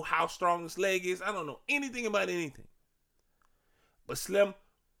not know how strong his leg is. I don't know anything about anything. But Slim,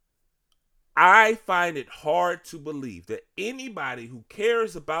 I find it hard to believe that anybody who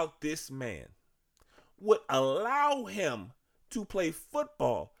cares about this man would allow him to play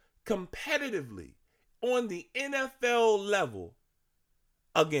football competitively on the NFL level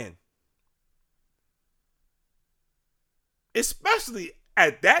again. Especially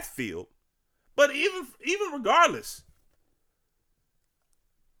at that field. But even regardless,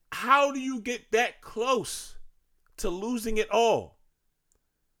 how do you get that close to losing it all?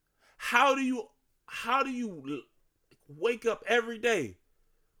 How do you wake up every day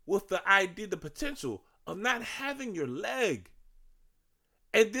with the idea, the potential of not having your leg?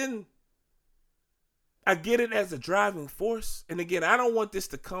 And then I get it as a driving force. And again, I don't want this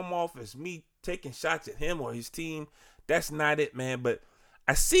to come off as me taking shots at him or his team. That's not it, man. But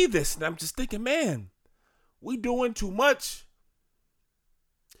I see this and I'm just thinking, man, we doing too much.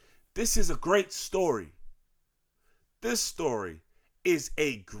 This is a great story. This story is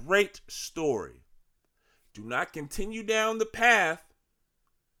a great story. Do not continue down the path,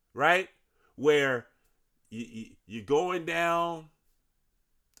 right, where you're going down,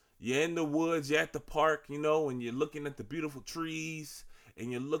 you're in the woods, you're at the park, and you're looking at the beautiful trees,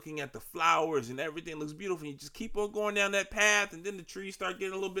 and you're looking at the flowers, and everything looks beautiful, and you just keep on going down that path, and then the trees start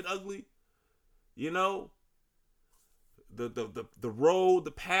getting a little bit ugly, the road,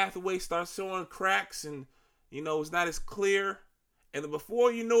 the pathway starts showing cracks, and it's not as clear. And then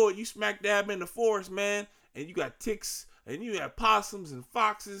before you know it, you smack dab in the forest, man, and you got ticks, and you have possums and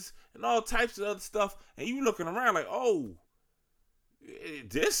foxes and all types of other stuff, and you looking around like, oh,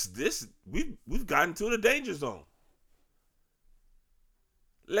 we've gotten to the danger zone.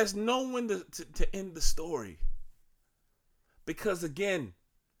 Let's know when to end the story. Because again,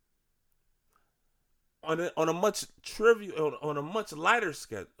 on a much lighter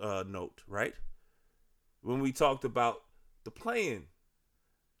note, right? When we talked about the playin,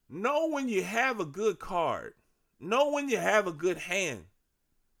 know when you have a good card. Know when you have a good hand.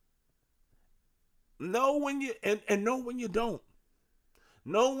 Know when you and know when you don't.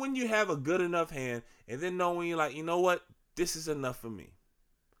 Know when you have a good enough hand, and then know when you're like, you know what, this is enough for me.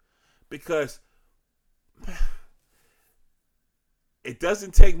 Because it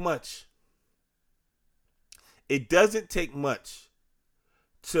doesn't take much. It doesn't take much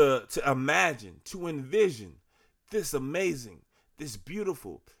to imagine, to envision this amazing, this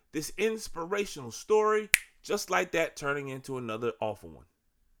beautiful, this inspirational story, just like that, turning into another awful one.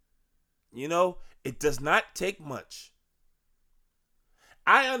 You know, it does not take much.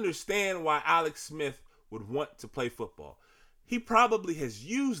 I understand why Alex Smith would want to play football. He probably has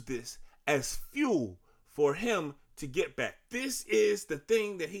used this as fuel for him to get back. This is the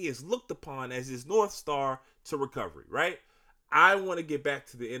thing that he has looked upon as his North Star to recovery, right? I want to get back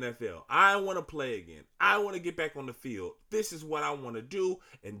to the NFL. I want to play again. I want to get back on the field. This is what I want to do.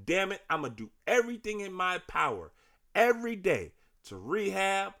 And damn it, I'm going to do everything in my power every day to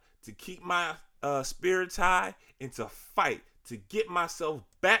rehab, to keep my spirits high, and to fight to get myself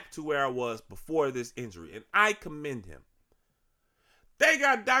back to where I was before this injury. And I commend him. They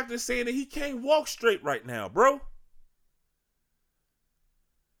got doctors saying that he can't walk straight right now, bro.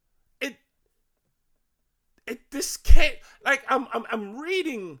 This can't, like, I'm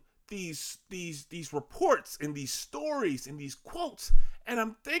reading these reports and these stories and these quotes, and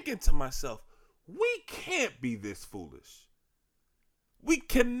I'm thinking to myself, we can't be this foolish. We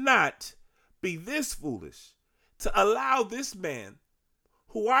cannot be this foolish to allow this man,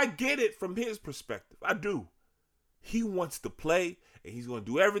 who I get it from his perspective, I do. He wants to play, and he's going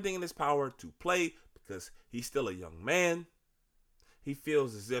to do everything in his power to play because he's still a young man. He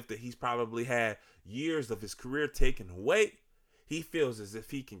feels as if that he's probably had years of his career taken away. He feels as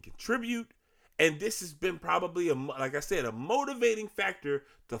if he can contribute. And this has been probably, like I said, a motivating factor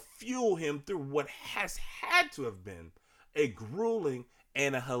to fuel him through what has had to have been a grueling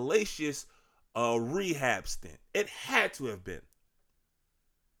and a hellacious rehab stint. It had to have been.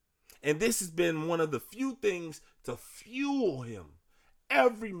 And this has been one of the few things to fuel him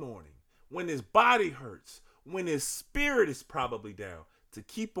every morning when his body hurts, when his spirit is probably down, to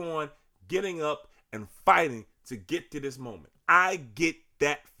keep on getting up and fighting to get to this moment. I get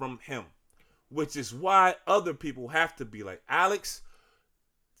that from him, which is why other people have to be like, Alex,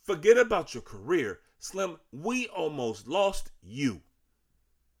 forget about your career. Slim, we almost lost you.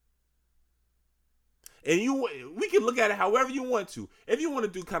 And we can look at it however you want to. If you want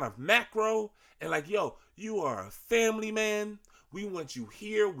to do kind of macro and like, yo, you are a family man. We want you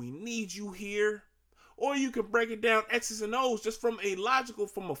here. We need you here. Or you can break it down X's and O's just from a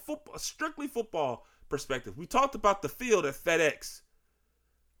strictly football perspective. We talked about the field at FedEx.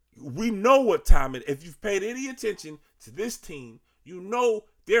 We know what time it is. If you've paid any attention to this team, you know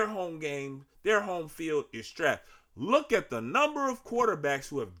their home game, their home field is strapped. Look at the number of quarterbacks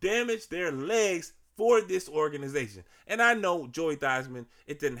who have damaged their legs for this organization. And I know Joey Theismann,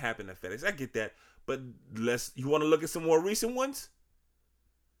 it didn't happen at FedEx. I get that. But you want to look at some more recent ones?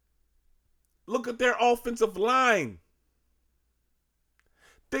 Look at their offensive line.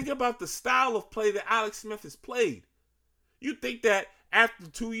 Think about the style of play that Alex Smith has played. You think that after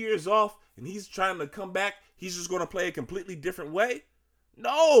 2 years off and he's trying to come back, he's just going to play a completely different way?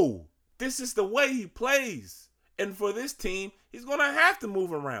 No. This is the way he plays. And for this team, he's going to have to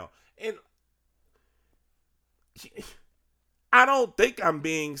move around. And I don't think I'm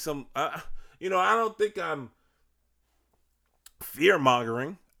being I don't think I'm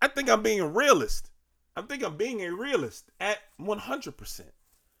fear-mongering. I think I'm being a realist. I think I'm being a realist at 100%.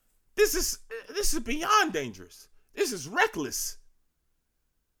 This is beyond dangerous. This is reckless.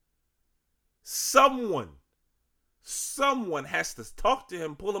 Someone has to talk to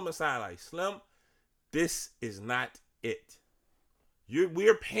him, pull him aside like, Slim, this is not it.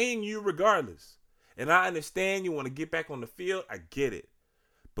 We're paying you regardless. And I understand you want to get back on the field. I get it.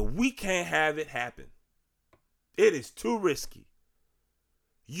 But we can't have it happen. It is too risky.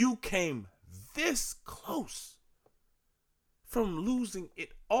 You came this close from losing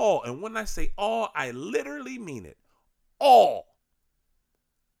it all. And when I say all, I literally mean it. All.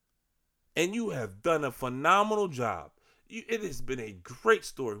 And you have done a phenomenal job. It has been a great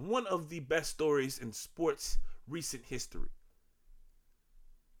story. One of the best stories in sports recent history.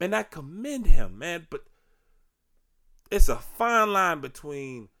 And I commend him, man. But it's a fine line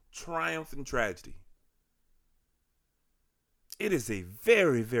between triumph and tragedy. It is a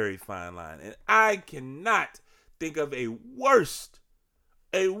very, very fine line. And I cannot think of a worst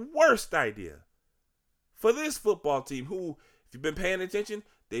idea for this football team who, if you've been paying attention,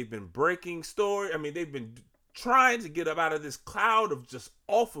 they've been breaking story. I mean, they've been trying to get up out of this cloud of just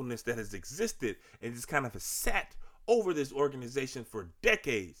awfulness that has existed and just kind of has sat over this organization for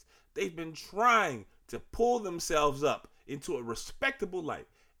decades. They've been trying to pull themselves up into a respectable light.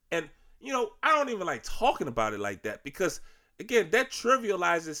 And, I don't even like talking about it like that because, again, that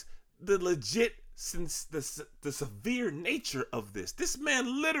trivializes the legit, since the severe nature of this. This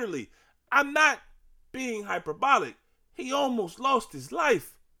man literally, I'm not being hyperbolic, he almost lost his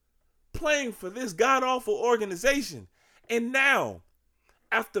life playing for this god-awful organization. And now,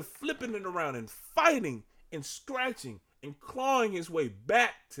 after flipping it around and fighting and scratching and clawing his way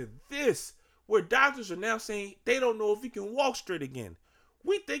back to this, where doctors are now saying they don't know if he can walk straight again,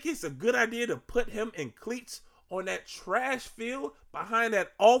 we think it's a good idea to put him in cleats on that trash field behind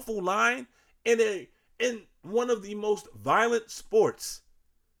that awful line in one of the most violent sports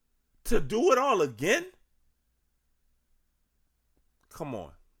to do it all again? Come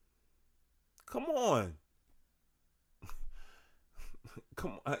on. Come on.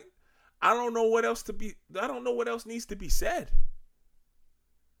 I don't know what else needs to be said.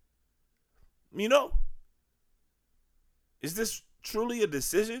 Is this truly a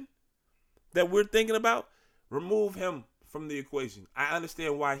decision that we're thinking about? Remove him from the equation. I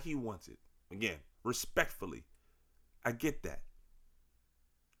understand why he wants it. Again, respectfully, I get that.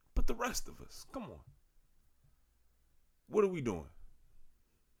 But the rest of us, come on. What are we doing?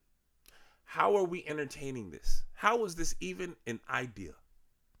 How are we entertaining this? How is this even an idea?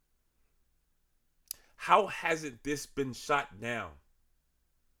 How hasn't this been shot down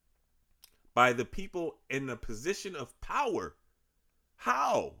by the people in a position of power?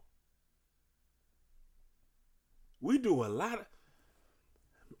 How? We do a lot of,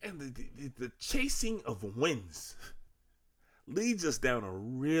 and the chasing of wins leads us down a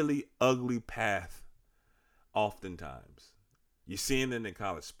really ugly path oftentimes. You're seeing it in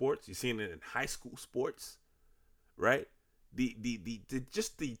college sports. You're seeing it in high school sports, right? The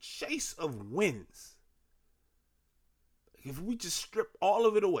chase of wins. If we just strip all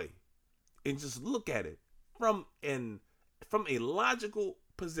of it away and just look at it from a logical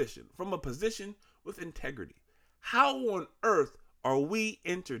position, from a position with integrity, how on earth are we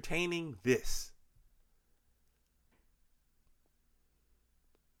entertaining this?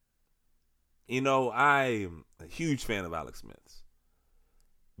 I'm a huge fan of Alex Smith's.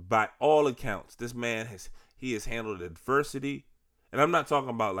 By all accounts, this man has handled adversity. And I'm not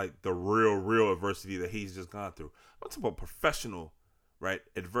talking about like the real adversity that he's just gone through. I'm talking about professional, right,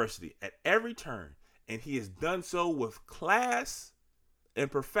 adversity at every turn. And he has done so with class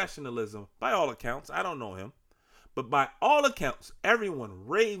and professionalism. By all accounts, I don't know him. But by all accounts, everyone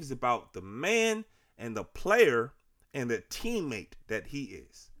raves about the man and the player and the teammate that he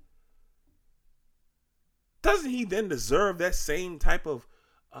is. Doesn't he then deserve that same type of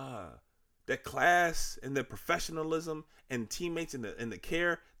that class and the professionalism and teammates and the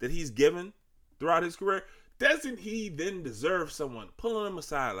care that he's given throughout his career? Doesn't he then deserve someone pulling him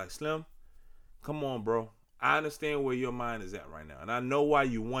aside like, Slim, come on, bro. I understand where your mind is at right now, and I know why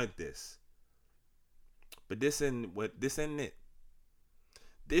you want this. But this ain't it.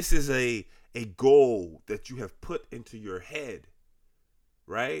 This is a goal that you have put into your head,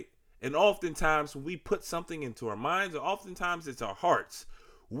 right? And oftentimes when we put something into our minds, or oftentimes it's our hearts,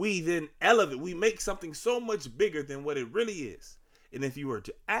 we then elevate. We make something so much bigger than what it really is. And if you were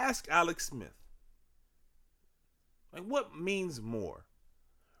to ask Alex Smith, like, what means more?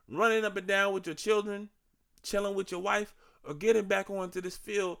 Running up and down with your children, chilling with your wife, or getting back onto this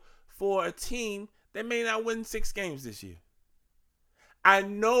field for a team that may not win 6 games this year? I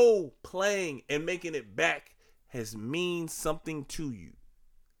know playing and making it back has means something to you,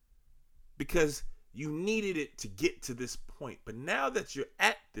 because you needed it to get to this point. But now that you're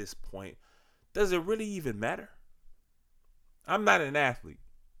at this point, does it really even matter? I'm not an athlete.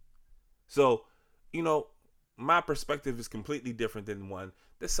 So, my perspective is completely different than one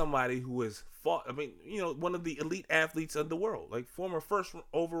that's somebody who has fought. I mean, one of the elite athletes of the world, like former first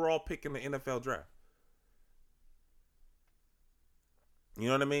overall pick in the NFL draft. You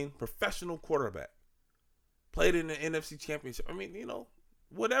know what I mean? Professional quarterback. Played in the NFC Championship. I mean,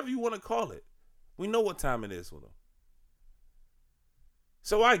 whatever you want to call it. We know what time it is with him.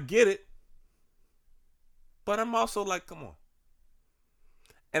 So I get it. But I'm also like, come on.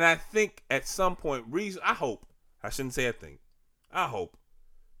 And I think at some point, I hope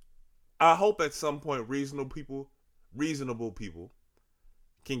at some point reasonable people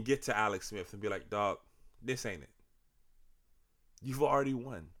can get to Alex Smith and be like, dog, this ain't it. You've already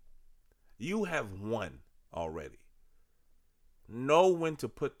won. You have won already. Know when to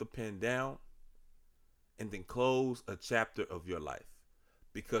put the pen down and then close a chapter of your life.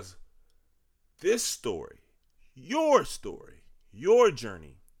 Because this story, your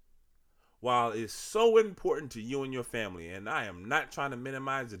journey, while it's so important to you and your family, and I am not trying to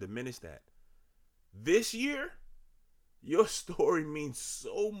minimize or diminish that, this year, your story means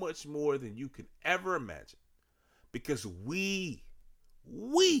so much more than you can ever imagine. Because we,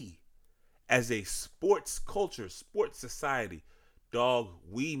 as a sports culture, sports society, dog,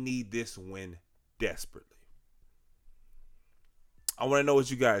 we need this win desperately. I want to know what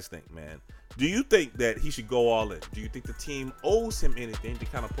you guys think, man. Do you think that he should go all in? Do you think the team owes him anything to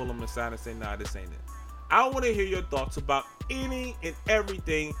kind of pull him aside and say, nah, this ain't it? I want to hear your thoughts about any and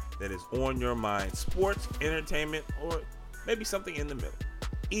everything that is on your mind. Sports, entertainment, or maybe something in the middle.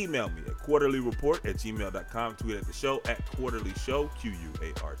 Email me at quarterlyreport@gmail.com. Tweet at the show at quarterlyshow,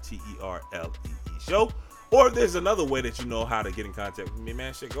 QUARTERLEE show. Or if there's another way that you know how to get in contact with me,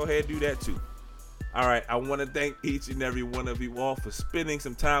 man, shit, go ahead and do that too. All right, I want to thank each and every one of you all for spending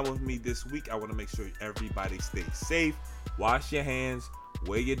some time with me this week. I want to make sure everybody stays safe, wash your hands,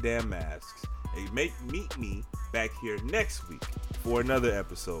 wear your damn masks, and meet me back here next week for another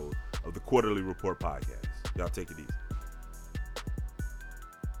episode of the Quarterly Report podcast. Y'all take it easy.